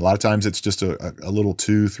doesn't. A lot of times it's just a little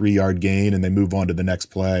 2-3 yard gain and they move on to the next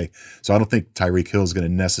play. So I don't think Tyreek Hill is going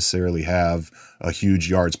to necessarily have a huge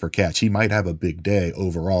yards per catch. He might have a big day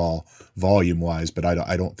overall volume wise, but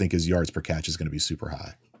I don't think his yards per catch is going to be super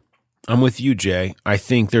high. I'm with you, Jay. I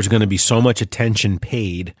think there's going to be so much attention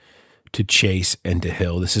paid to Chase and to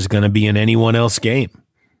Hill. This is going to be an anyone else game.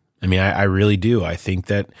 I mean, I really do. I think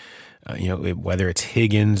that, whether it's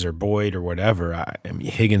Higgins or Boyd or whatever, I mean,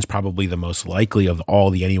 Higgins probably the most likely of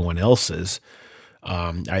all the anyone else's.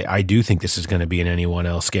 I do think this is going to be an anyone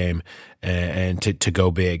else game and to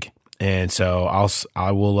go big. And so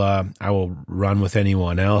I will run with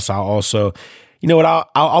anyone else. I'll also,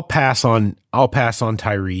 I'll pass on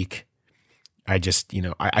Tyreek. I just,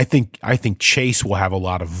 I think Chase will have a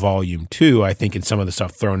lot of volume too. I think in some of the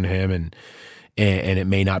stuff thrown to him and it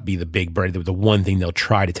may not be the big bread. The one thing they'll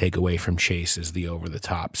try to take away from Chase is the over the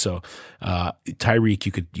top. So Tyreek,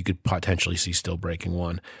 you could potentially see still breaking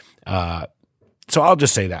one. So I'll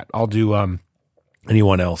just say that I'll do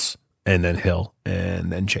anyone else, and then Hill,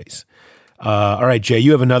 and then Chase. All right, Jay,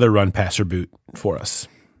 you have another run passer boot for us.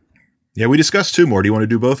 Yeah, we discussed 2 more. Do you want to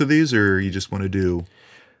do both of these, or you just want to do?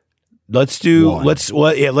 Let's just do one? Let's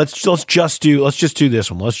just do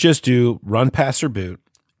this one. Let's just do run passer boot.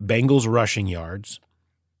 Bengals rushing yards,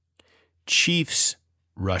 Chiefs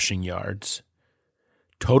rushing yards,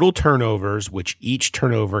 total turnovers, which each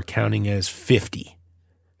turnover counting as 50.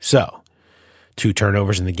 So 2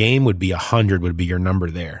 turnovers in the game would be 100 would be your number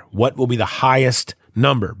there. What will be the highest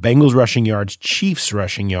number? Bengals rushing yards, Chiefs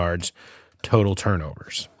rushing yards, total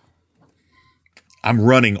turnovers. I'm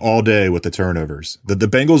running all day with the turnovers. The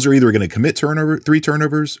Bengals are either going to commit 3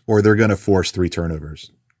 turnovers or they're going to force 3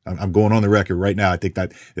 turnovers. I'm going on the record right now. I think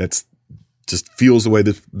that's just feels the way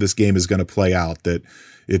this game is going to play out, that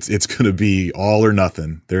it's going to be all or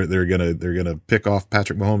nothing. They're going to pick off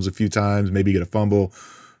Patrick Mahomes a few times, maybe get a fumble,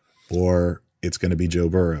 or it's going to be Joe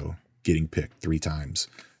Burrow getting picked 3 times.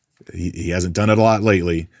 He hasn't done it a lot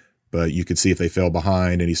lately, but you could see if they fell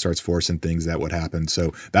behind and he starts forcing things, that would happen.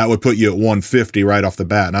 So that would put you at 150 right off the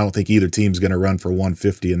bat. And I don't think either team's going to run for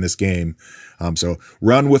 150 in this game. So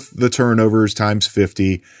run with the turnovers times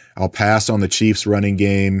 50. I'll pass on the Chiefs running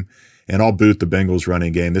game, and I'll boot the Bengals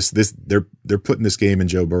running game. They're putting this game in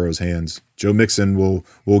Joe Burrow's hands. Joe Mixon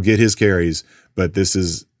will get his carries, but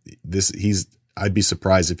I'd be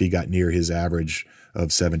surprised if he got near his average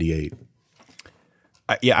of 78.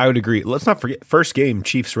 Yeah, I would agree. Let's not forget, first game,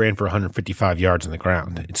 Chiefs ran for 155 yards on the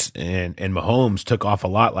ground. And Mahomes took off a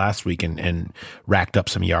lot last week and racked up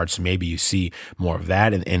some yards. So maybe you see more of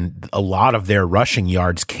that. And a lot of their rushing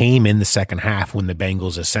yards came in the second half when the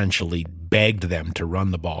Bengals essentially begged them to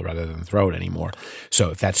run the ball rather than throw it anymore. So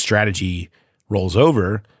if that strategy rolls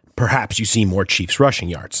over, perhaps you see more Chiefs rushing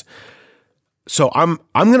yards. So I'm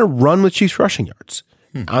going to run with Chiefs rushing yards.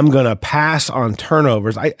 I'm going to pass on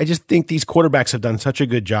turnovers. I just think these quarterbacks have done such a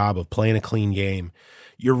good job of playing a clean game.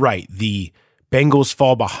 You're right. The Bengals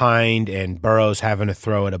fall behind and Burrow's having to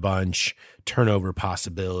throw it a bunch. Turnover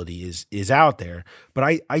possibility is out there, but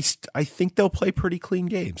I think they'll play pretty clean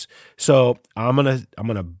games. So I'm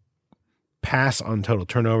gonna pass on total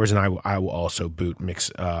turnovers, and I will also boot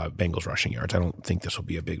Bengals rushing yards. I don't think this will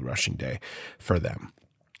be a big rushing day for them.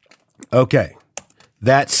 Okay,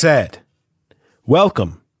 that said,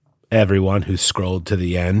 welcome everyone who scrolled to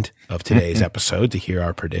the end of today's episode to hear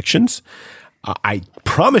our predictions. I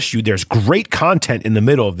promise you there's great content in the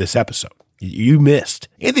middle of this episode. You missed.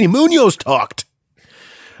 Anthony Munoz talked.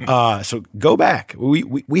 So go back.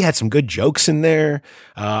 We had some good jokes in there.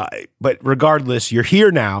 But regardless, you're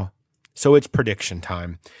here now. So it's prediction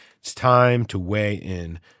time. It's time to weigh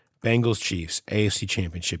in Bengals Chiefs AFC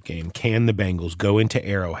Championship game. Can the Bengals go into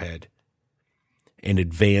Arrowhead and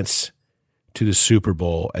advance to the Super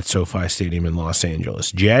Bowl at SoFi Stadium in Los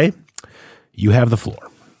Angeles? Jay, you have the floor.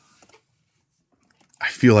 I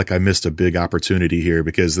feel like I missed a big opportunity here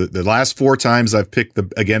because the last 4 times I've picked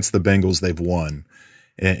against the Bengals, they've won.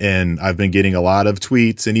 And I've been getting a lot of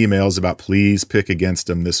tweets and emails about please pick against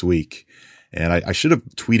them this week. And I should have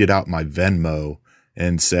tweeted out my Venmo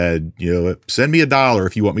and said, send me $1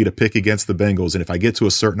 if you want me to pick against the Bengals. And if I get to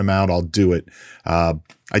a certain amount, I'll do it. I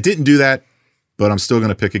didn't do that, but I'm still going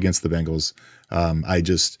to pick against the Bengals. I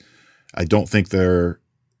don't think they're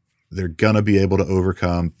going to be able to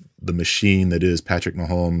overcome the machine that is Patrick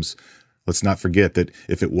Mahomes. Let's not forget that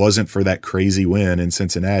if it wasn't for that crazy win in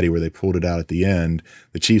Cincinnati where they pulled it out at the end,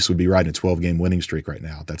 the Chiefs would be riding a 12-game winning streak right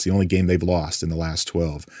now. That's the only game they've lost in the last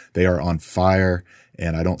 12. They are on fire,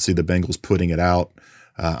 and I don't see the Bengals putting it out.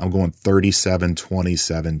 I'm going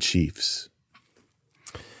 37-27 Chiefs.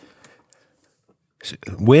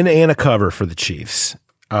 Win and a cover for the Chiefs.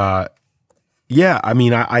 Yeah, I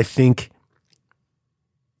mean, I think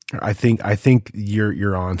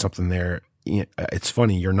you're on something there. It's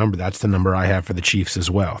funny, your number, that's the number I have for the Chiefs as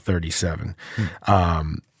well, 37. I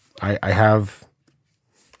have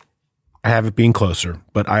it being closer,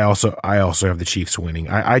 but I also have the Chiefs winning.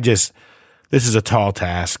 This is a tall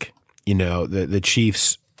task. The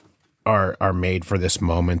Chiefs are made for this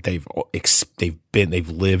moment. They've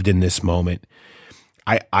lived in this moment.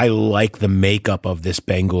 I like the makeup of this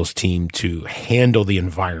Bengals team to handle the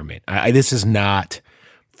environment. This is not,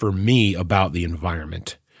 for me, about the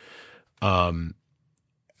environment. I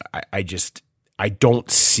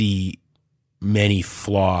don't see many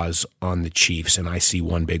flaws on the Chiefs, and I see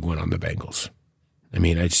one big one on the Bengals. I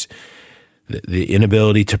mean, the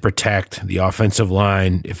inability to protect the offensive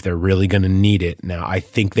line if they're really going to need it. Now, I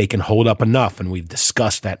think they can hold up enough, and we've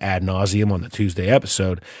discussed that ad nauseum on the Tuesday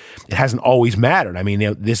episode. It hasn't always mattered. I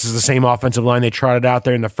mean, this is the same offensive line they trotted out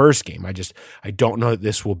there in the first game. I don't know that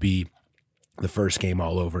this will be the first game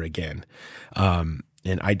all over again.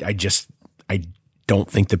 And I don't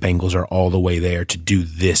think the Bengals are all the way there to do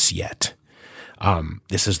this yet.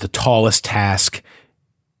 This is the tallest task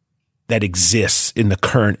that exists in the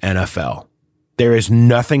current NFL. There is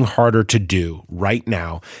nothing harder to do right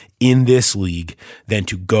now in this league than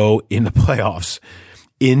to go in the playoffs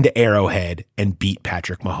into Arrowhead and beat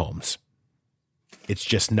Patrick Mahomes. It's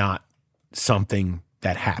just not something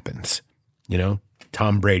that happens. You know,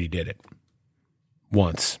 Tom Brady did it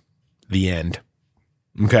once. The end.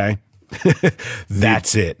 Okay.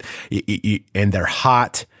 That's it. And they're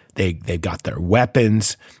hot. They've got their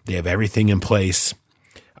weapons. They have everything in place.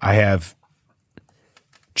 I have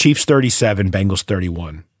Chiefs 37, Bengals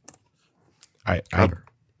 31.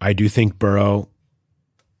 I do think Burrow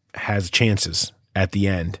has chances at the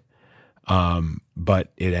end,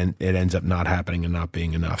 but it ends up not happening and not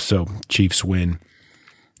being enough. So Chiefs win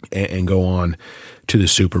and go on to the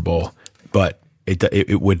Super Bowl. But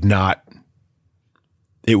it would not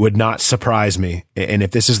surprise me. And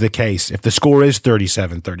if this is the case, if the score is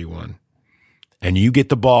 37-31 and you get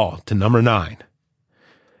the ball to number 9,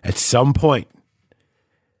 at some point,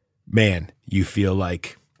 man, you feel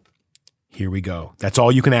like, here we go. That's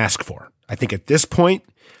all you can ask for. I think at this point,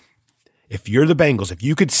 if you're the Bengals, if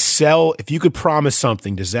you could promise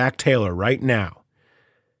something to Zach Taylor right now,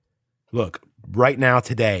 look, right now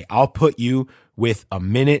today, I'll put you with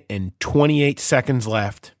 1 minute and 28 seconds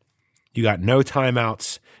left. You got no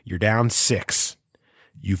timeouts. You're down 6.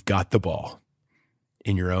 You've got the ball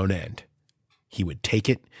in your own end. He would take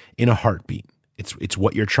it in a heartbeat. It's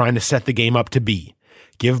what you're trying to set the game up to be.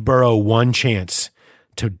 Give Burrow one chance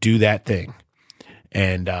to do that thing.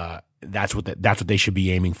 And that's what they should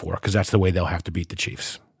be aiming for, because that's the way they'll have to beat the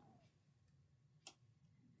Chiefs.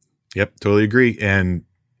 Yep, totally agree. And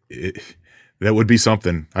that would be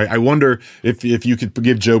something. I wonder if you could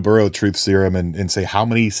give Joe Burrow truth serum and say how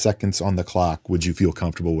many seconds on the clock would you feel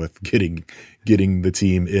comfortable with getting the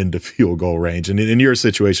team into field goal range. And in your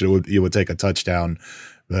situation, it would take a touchdown.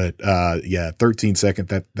 But 13 second,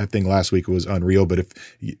 that thing last week was unreal. But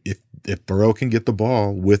if Burrow can get the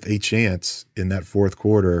ball with a chance in that fourth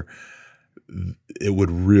quarter, it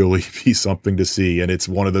would really be something to see. And it's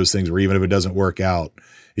one of those things where even if it doesn't work out,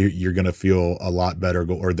 you're going to feel a lot better,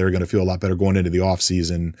 or they're going to feel a lot better going into the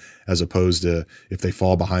offseason, as opposed to if they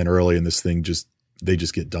fall behind early and this thing they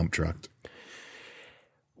just get dump trucked.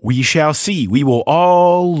 We shall see. We will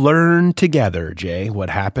all learn together, Jay, what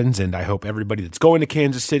happens. And I hope everybody that's going to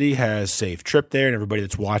Kansas City has a safe trip there, and everybody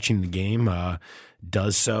that's watching the game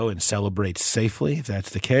does so and celebrates safely, if that's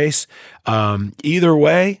the case. Either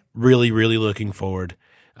way, really, really looking forward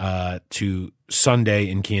to Sunday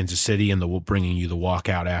in Kansas City, and we'll bringing you the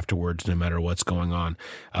walkout afterwards, no matter what's going on.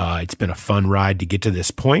 It's been a fun ride to get to this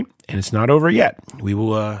point, and it's not over yet. We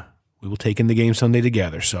will take in the game Sunday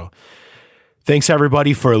together. So thanks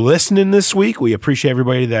everybody for listening this week. We appreciate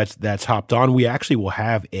everybody that's hopped on. We actually will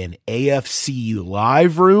have an AFC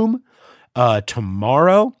live room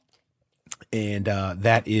tomorrow, and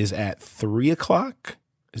that is at 3:00.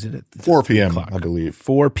 Is it at 4 p.m., I believe.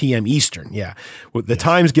 4 p.m. Eastern, yeah. The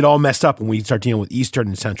times get all messed up when we start dealing with Eastern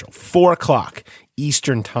and Central. 4:00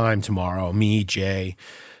 Eastern time tomorrow. Me, Jay,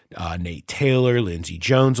 Nate Taylor, Lindsey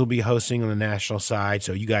Jones will be hosting on the national side.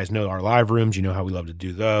 So you guys know our live rooms. You know how we love to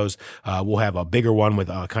do those. We'll have a bigger one with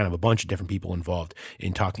kind of a bunch of different people involved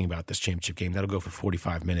in talking about this championship game. That'll go for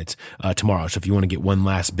 45 minutes tomorrow. So if you want to get one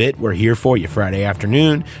last bit, we're here for you Friday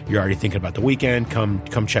afternoon. You're already thinking about the weekend.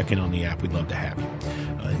 Come check in on the app. We'd love to have you.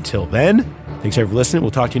 Until then, thanks everybody for listening.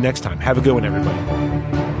 We'll talk to you next time. Have a good one,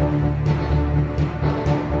 everybody.